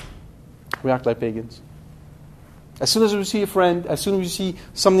 We act like pagans. As soon as we see a friend, as soon as we see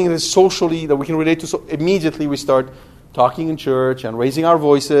something that is socially, that we can relate to, so immediately we start talking in church and raising our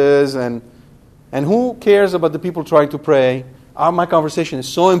voices. And who cares about the people trying to pray? My conversation is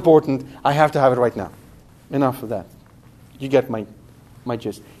so important, I have to have it right now. Enough of that. You get my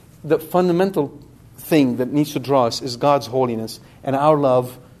gist. The fundamental thing that needs to draw us is God's holiness and our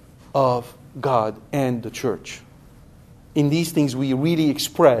love of God and the church. In these things we really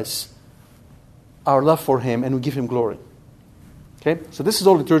express our love for Him and we give Him glory. Okay? So this is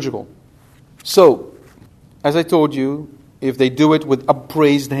all liturgical. So, as I told you, if they do it with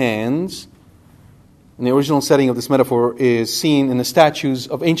upraised hands, and the original setting of this metaphor is seen in the statues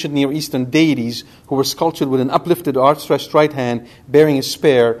of ancient Near Eastern deities who were sculptured with an uplifted or outstretched right hand bearing a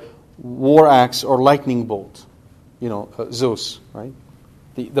spear, war axe, or lightning bolt. Zeus, right?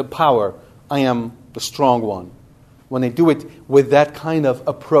 The power, I am the strong one. When they do it with that kind of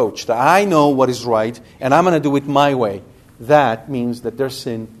approach, that I know what is right, and I'm going to do it my way, that means that their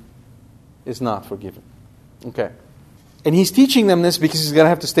sin is not forgiven. Okay. And he's teaching them this because he's going to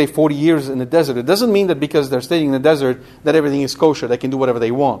have to stay 40 years in the desert. It doesn't mean that because they're staying in the desert that everything is kosher. They can do whatever they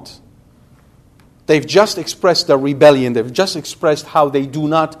want. They've just expressed their rebellion. They've just expressed how they do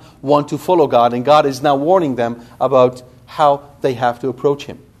not want to follow God. And God is now warning them about how they have to approach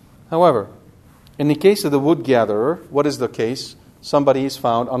Him. However, in the case of the wood gatherer, what is the case? Somebody is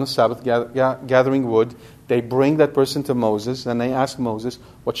found on the Sabbath gathering wood. They bring that person to Moses and they ask Moses,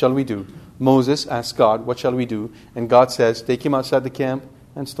 what shall we do? Moses asks God, what shall we do? And God says, take him outside the camp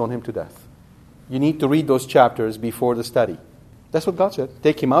and stone him to death. You need to read those chapters before the study. That's what God said.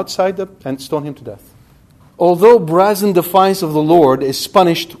 Take him outside and stone him to death. Although brazen defiance of the Lord is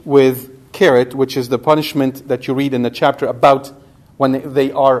punished with karet, which is the punishment that you read in the chapter about when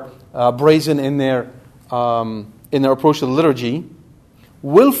they are brazen in their approach to the liturgy,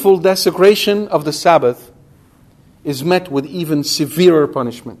 willful desecration of the Sabbath is met with even severer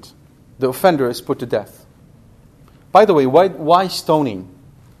punishment. The offender is put to death. By the way, why stoning?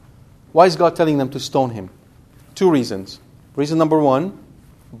 Why is God telling them to stone him? 2 reasons. Reason number 1,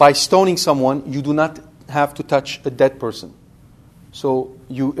 by stoning someone, you do not have to touch a dead person. So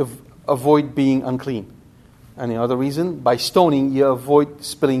you avoid being unclean. And the other reason, by stoning, you avoid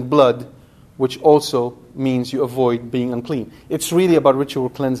spilling blood, which also means you avoid being unclean. It's really about ritual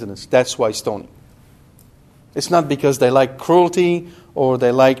cleanliness. That's why stoning. It's not because they like cruelty or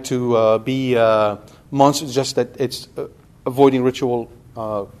they like to be monsters, just that it's avoiding ritual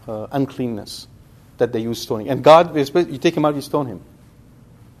uncleanness that they use stoning. And God, you take him out, you stone him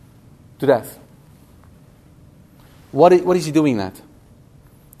to death. What is he doing that?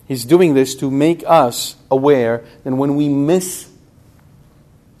 He's doing this to make us aware that when we miss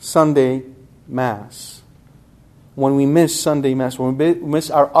Sunday Mass, when we miss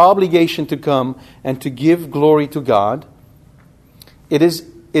our obligation to come and to give glory to God, it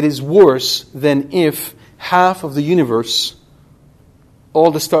is worse than if half of the universe,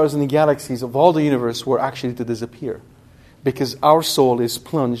 all the stars in the galaxies of all the universe, were actually to disappear. Because our soul is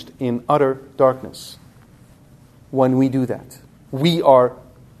plunged in utter darkness when we do that. We are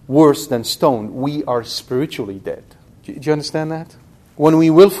worse than stoned. We are spiritually dead. Do you understand that? When we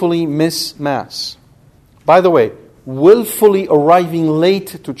willfully miss Mass. By the way, willfully arriving late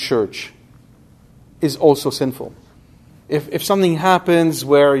to church is also sinful. If something happens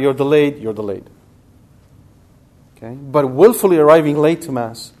where you're delayed, you're delayed. Okay? But willfully arriving late to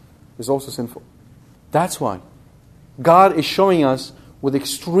Mass is also sinful. That's why God is showing us with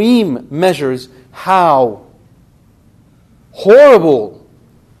extreme measures how horrible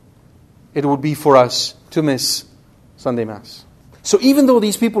it would be for us to miss Sunday Mass. So even though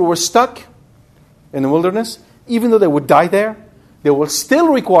these people were stuck in the wilderness, even though they would die there, they were still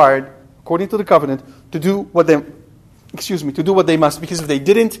required, according to the covenant, to do what they must. Because if they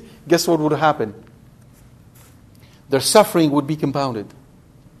didn't, guess what would happen? Their suffering would be compounded.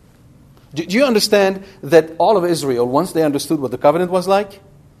 Do you understand that all of Israel, once they understood what the covenant was like,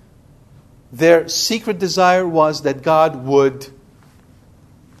 their secret desire was that God would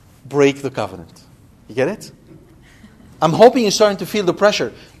break the covenant. You get it? I'm hoping you're starting to feel the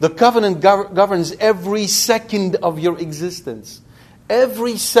pressure. The covenant governs every second of your existence.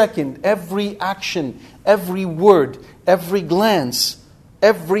 Every second, every action, every word, every glance,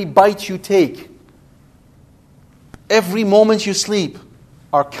 every bite you take, every moment you sleep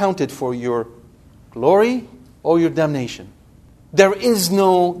are counted for your glory or your damnation. There is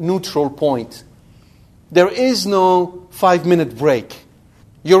no neutral point. There is no 5-minute break.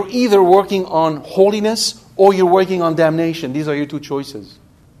 You're either working on holiness or you're working on damnation. These are your 2 choices.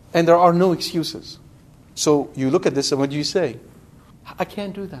 And there are no excuses. So you look at this and what do you say? I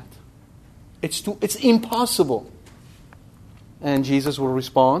can't do that. It's impossible. And Jesus will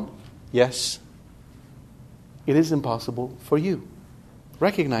respond, yes, it is impossible for you.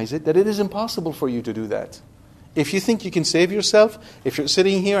 Recognize it, that it is impossible for you to do that. If you think you can save yourself, if you're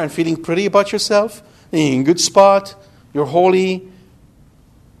sitting here and feeling pretty about yourself, you're in a good spot, you're holy,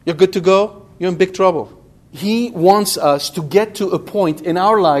 you're good to go, you're in big trouble. He wants us to get to a point in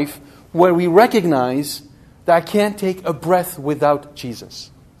our life where we recognize that I can't take a breath without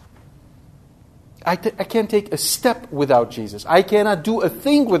Jesus. I can't take a step without Jesus. I cannot do a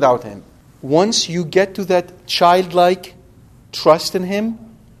thing without Him. Once you get to that childlike trust in Him,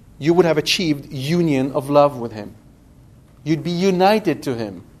 you would have achieved union of love with Him. You'd be united to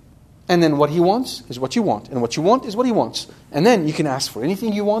Him. And then what He wants is what you want. And what you want is what He wants. And then you can ask for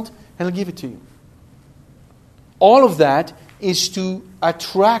anything you want and He'll give it to you. All of that is to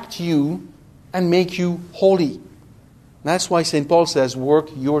attract you and make you holy. That's why St. Paul says, work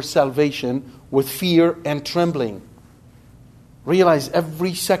your salvation with fear and trembling. Realize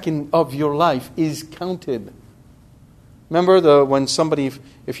every second of your life is counted. Remember when somebody,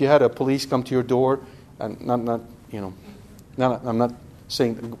 if you had a police come to your door, and I'm not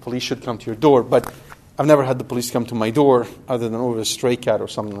saying the police should come to your door, but I've never had the police come to my door other than over a stray cat or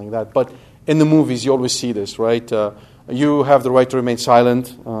something like that. But in the movies, you always see this, right? You have the right to remain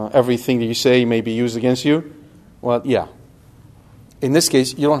silent. Everything that you say may be used against you. Well, yeah. In this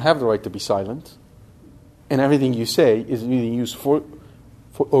case, you don't have the right to be silent. And everything you say is being used for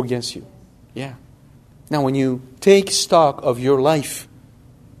or against you. Yeah. Now, when you take stock of your life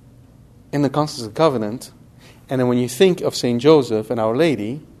in the context of the covenant, and then when you think of St. Joseph and Our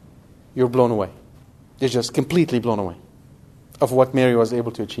Lady, you're blown away. You're just completely blown away of what Mary was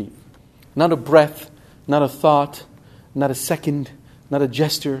able to achieve. Not a breath, not a thought, not a second, not a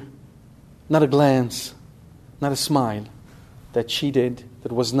gesture, not a glance, not a smile that she did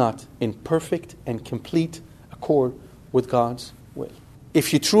that was not in perfect and complete accord with God's will.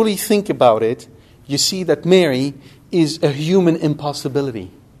 If you truly think about it, you see that Mary is a human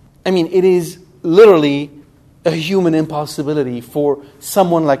impossibility. I mean, it is literally a human impossibility for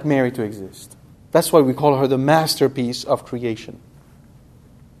someone like Mary to exist. That's why we call her the masterpiece of creation.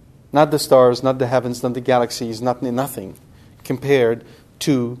 Not the stars, not the heavens, not the galaxies, nothing compared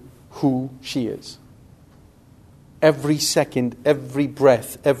to who she is. Every second, every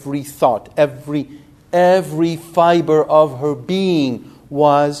breath, every thought, every fiber of her being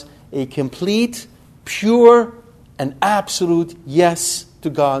was a complete, pure, and absolute yes to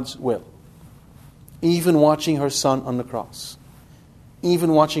God's will. Even watching her son on the cross.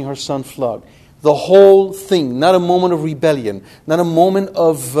 Even watching her son flogged. The whole thing, not a moment of rebellion, not a moment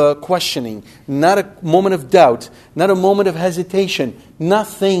of questioning, not a moment of doubt, not a moment of hesitation,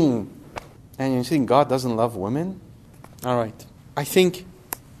 nothing. And you think God doesn't love women? All right. I think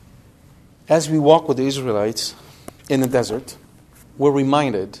as we walk with the Israelites in the desert, we're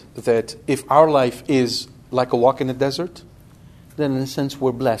reminded that if our life is like a walk in the desert, then in a sense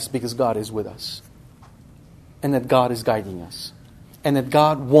we're blessed because God is with us. And that God is guiding us. And that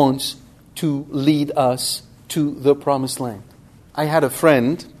God wants to lead us to the promised land. I have a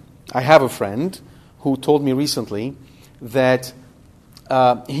friend who told me recently that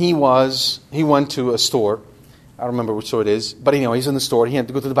he went to a store. I don't remember which store it is, but anyway, he's in the store. He had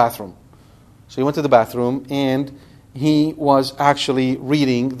to go to the bathroom. So he went to the bathroom and he was actually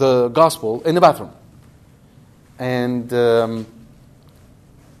reading the gospel in the bathroom. And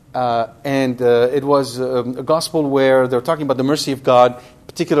it was a gospel where they're talking about the mercy of God,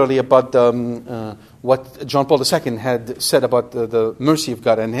 particularly about what John Paul II had said about the mercy of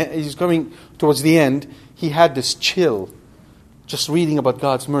God. And he's coming towards the end, he had this chill, just reading about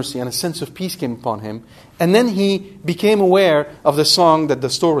God's mercy, and a sense of peace came upon him. And then he became aware of the song that the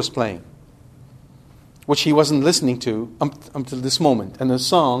store was playing, which he wasn't listening to until this moment. And the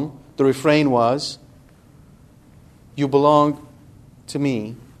song, the refrain was, "You belong to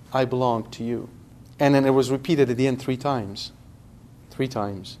me, I belong to you." And then it was repeated at the end 3 times. 3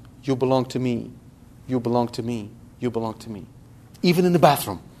 times. You belong to me. You belong to me. You belong to me. Even in the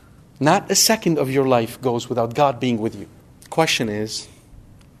bathroom. Not a second of your life goes without God being with you. The question is,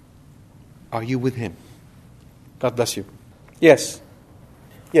 are you with Him? God bless you. Yes.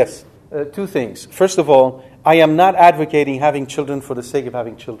 Yes. 2 things. First of all, I am not advocating having children for the sake of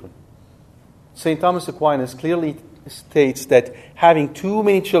having children. St. Thomas Aquinas clearly states that having too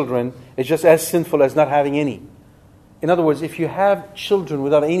many children is just as sinful as not having any. In other words, if you have children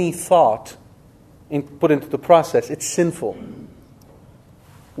without any thought put into the process, it's sinful.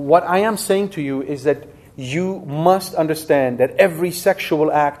 What I am saying to you is that you must understand that every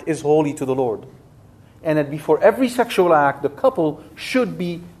sexual act is holy to the Lord. And that before every sexual act, the couple should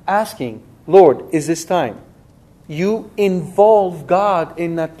be asking, Lord, is this time? You involve God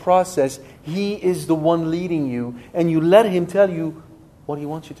in that process. He is the one leading you, and you let Him tell you what He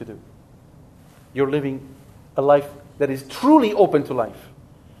wants you to do. You're living a life that is truly open to life.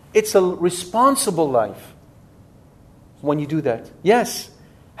 It's a responsible life when you do that. Yes,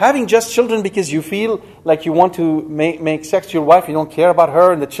 having just children because you feel like you want to make sex to your wife, you don't care about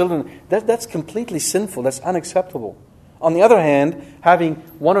her and the children, that's completely sinful. That's unacceptable. On the other hand, having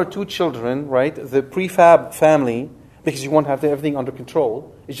 1 or 2 children, right, the prefab family, because you want to have everything under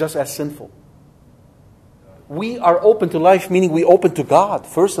control, is just as sinful. We are open to life, meaning we open to God,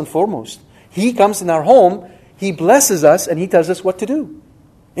 first and foremost. He comes in our home, He blesses us, and He tells us what to do.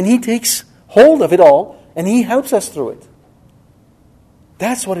 And He takes hold of it all, and He helps us through it.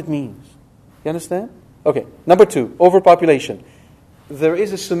 That's what it means. You understand? Okay, number 2, overpopulation. There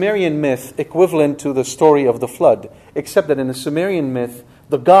is a Sumerian myth equivalent to the story of the flood, except that in the Sumerian myth,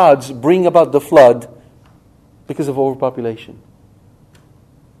 the gods bring about the flood because of overpopulation.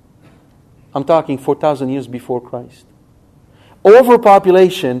 I'm talking 4,000 years before Christ.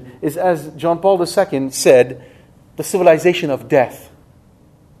 Overpopulation is, as John Paul II said, the civilization of death.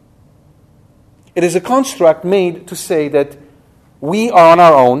 It is a construct made to say that we are on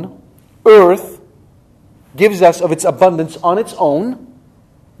our own. Earth gives us of its abundance on its own.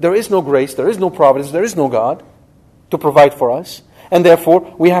 There is no grace, there is no providence, there is no God to provide for us. And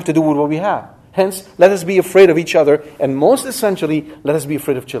therefore, we have to do with what we have. Hence, let us be afraid of each other. And most essentially, let us be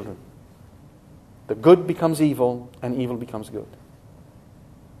afraid of children. The good becomes evil, and evil becomes good.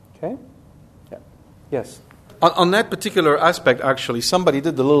 Okay? Yeah. Yes. On that particular aspect, actually, somebody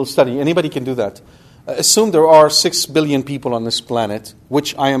did a little study. Anybody can do that. Assume there are 6 billion people on this planet,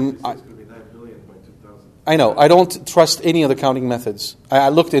 which I am... I know. I don't trust any of the counting methods. I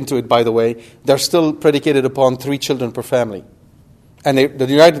looked into it, by the way. They're still predicated upon 3 children per family. And the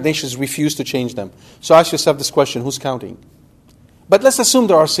United Nations refuse to change them. So ask yourself this question, who's counting? But let's assume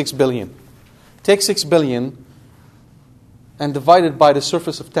there are 6 billion. Take 6 billion and divide it by the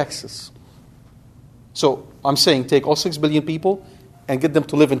surface of Texas. So I'm saying take all 6 billion people and get them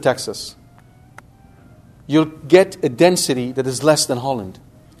to live in Texas. You'll get a density that is less than Holland.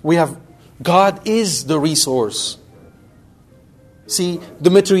 God is the resource. See,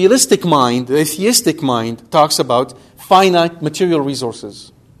 the materialistic mind, the atheistic mind, talks about finite material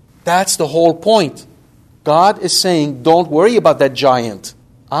resources. That's the whole point. God is saying, don't worry about that giant.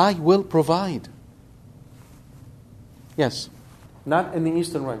 I will provide. Yes. Not in the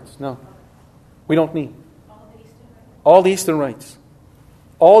Eastern rites, no. We don't need. All the Eastern rites.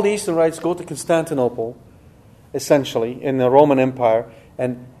 All the Eastern rites go to Constantinople, essentially, in the Roman Empire,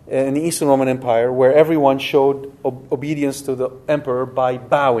 and in the Eastern Roman Empire, where everyone showed obedience to the emperor by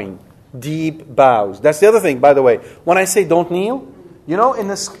bowing. Deep bows. That's the other thing, by the way. When I say don't kneel, in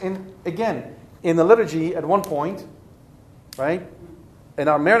the liturgy at one point, right? In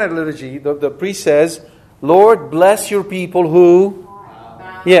our Maronite liturgy, the priest says, Lord, bless your people who...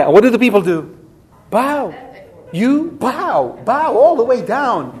 Yeah, what do the people do? Bow. You bow. Bow all the way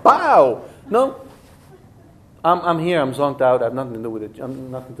down. Bow. No? I'm here. I'm zonked out. I have nothing to do with it.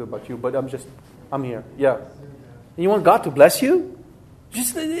 I'm nothing to do about you, but I'm here. Yeah. You want God to bless you?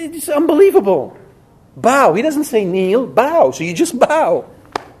 It's unbelievable. Bow. He doesn't say kneel. Bow. So you just bow.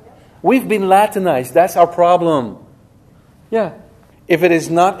 We've been Latinized. That's our problem. Yeah. If it is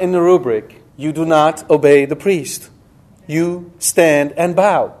not in the rubric, you do not obey the priest. You stand and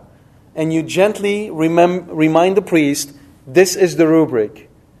bow. And you gently remind the priest, this is the rubric.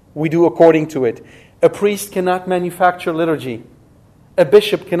 We do according to it. A priest cannot manufacture liturgy. A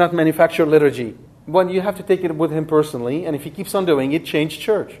bishop cannot manufacture liturgy. Well, you have to take it with him personally, and if he keeps on doing it, change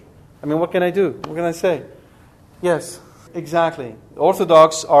church. I mean, what can I do? What can I say? Yes, exactly.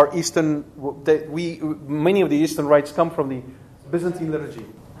 Orthodox are Eastern. Many of the Eastern rites come from the Byzantine liturgy.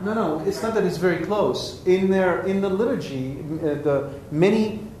 No, it's not that it's very close. In the liturgy, the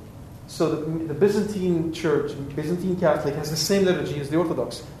Byzantine Church, Byzantine Catholic, has the same liturgy as the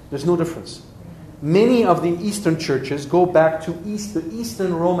Orthodox. There's no difference. Many of the Eastern churches go back to the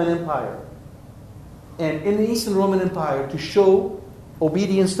Eastern Roman Empire. And in the Eastern Roman Empire, to show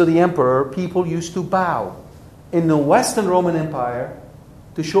obedience to the emperor, people used to bow. In the Western Roman Empire,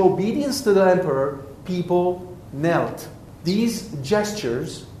 to show obedience to the emperor, people knelt. These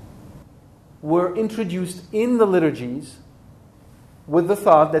gestures were introduced in the liturgies with the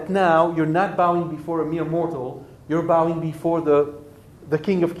thought that now you're not bowing before a mere mortal, you're bowing before the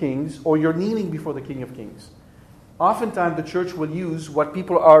King of Kings, or you're kneeling before the King of Kings. Oftentimes the church will use will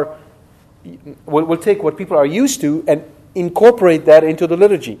take what people are used to and incorporate that into the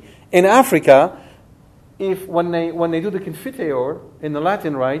liturgy. In Africa, when they do the Confiteor in the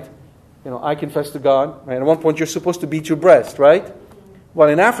Latin rite, I confess to God, right? At one point you're supposed to beat your breast, right? Well,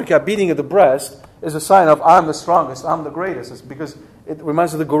 in Africa, beating of the breast is a sign of I'm the strongest, I'm the greatest. It's because it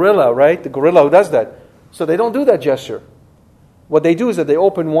reminds of the gorilla, right? The gorilla who does that. So they don't do that gesture. What they do is that they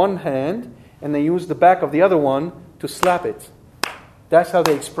open one hand and they use the back of the other one to slap it. That's how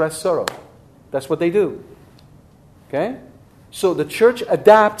they express sorrow. That's what they do. Okay? So the church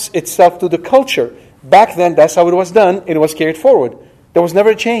adapts itself to the culture. Back then, that's how it was done. It was carried forward. There was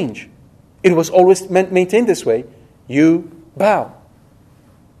never a change. It was always maintained this way. You bow.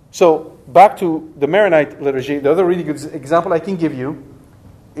 So back to the Maronite liturgy, the other really good example I can give you,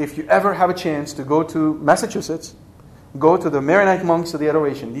 if you ever have a chance to go to Massachusetts, go to the Maronite monks of the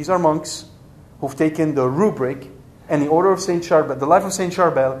Adoration. These are monks who've taken the rubric and the order of St. Charbel, the life of St.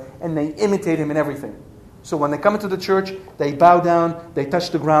 Charbel, and they imitate him in everything. So when they come into the church, they bow down, they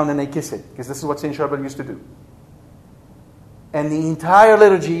touch the ground, and they kiss it, because this is what St. Charbel used to do. And the entire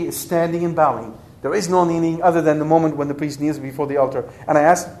liturgy is standing and bowing. There is no kneeling other than the moment when the priest kneels before the altar. And I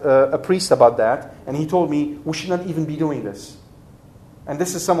asked a priest about that, and he told me we should not even be doing this. And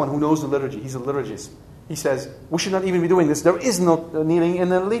this is someone who knows the liturgy. He's a liturgist. He says, we should not even be doing this. There is no kneeling in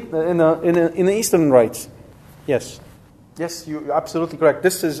the Eastern rites. Yes. Yes, you're absolutely correct.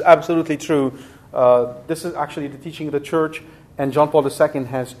 This is absolutely true. This is actually the teaching of the Church, and John Paul II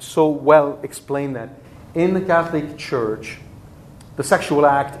has so well explained that. In the Catholic Church, the sexual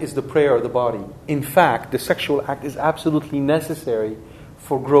act is the prayer of the body. In fact, the sexual act is absolutely necessary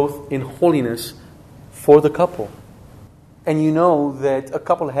for growth in holiness for the couple. And you know that a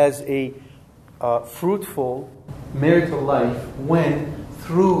couple has a fruitful marital life when,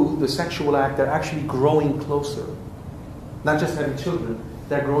 through the sexual act, they're actually growing closer. Not just having children,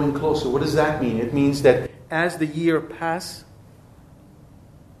 they're growing closer. What does that mean? It means that as the year passes,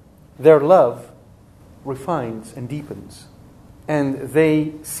 their love refines and deepens. And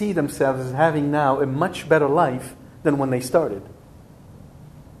they see themselves as having now a much better life than when they started.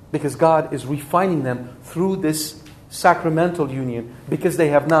 Because God is refining them through this sacramental union, because they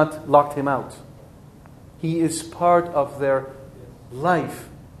have not locked Him out. He is part of their life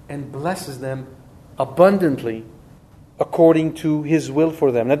and blesses them abundantly according to His will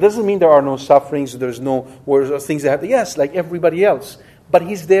for them. That doesn't mean there are no sufferings, there's no wars or things that happen. Yes, like everybody else. But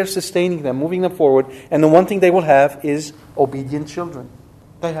He's there sustaining them, moving them forward. And the one thing they will have is obedient children.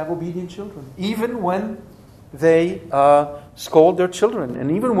 They have obedient children. Even when they scold their children.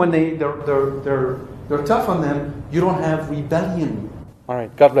 And even when they're tough on them, you don't have rebellion. All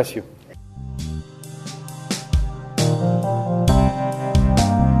right, God bless you.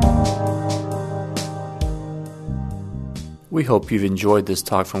 We hope you've enjoyed this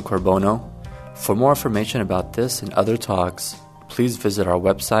talk from Carbono. For more information about this and other talks, please visit our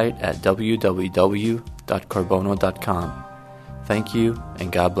website at www.carbono.com. Thank you,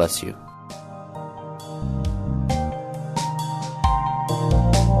 and God bless you.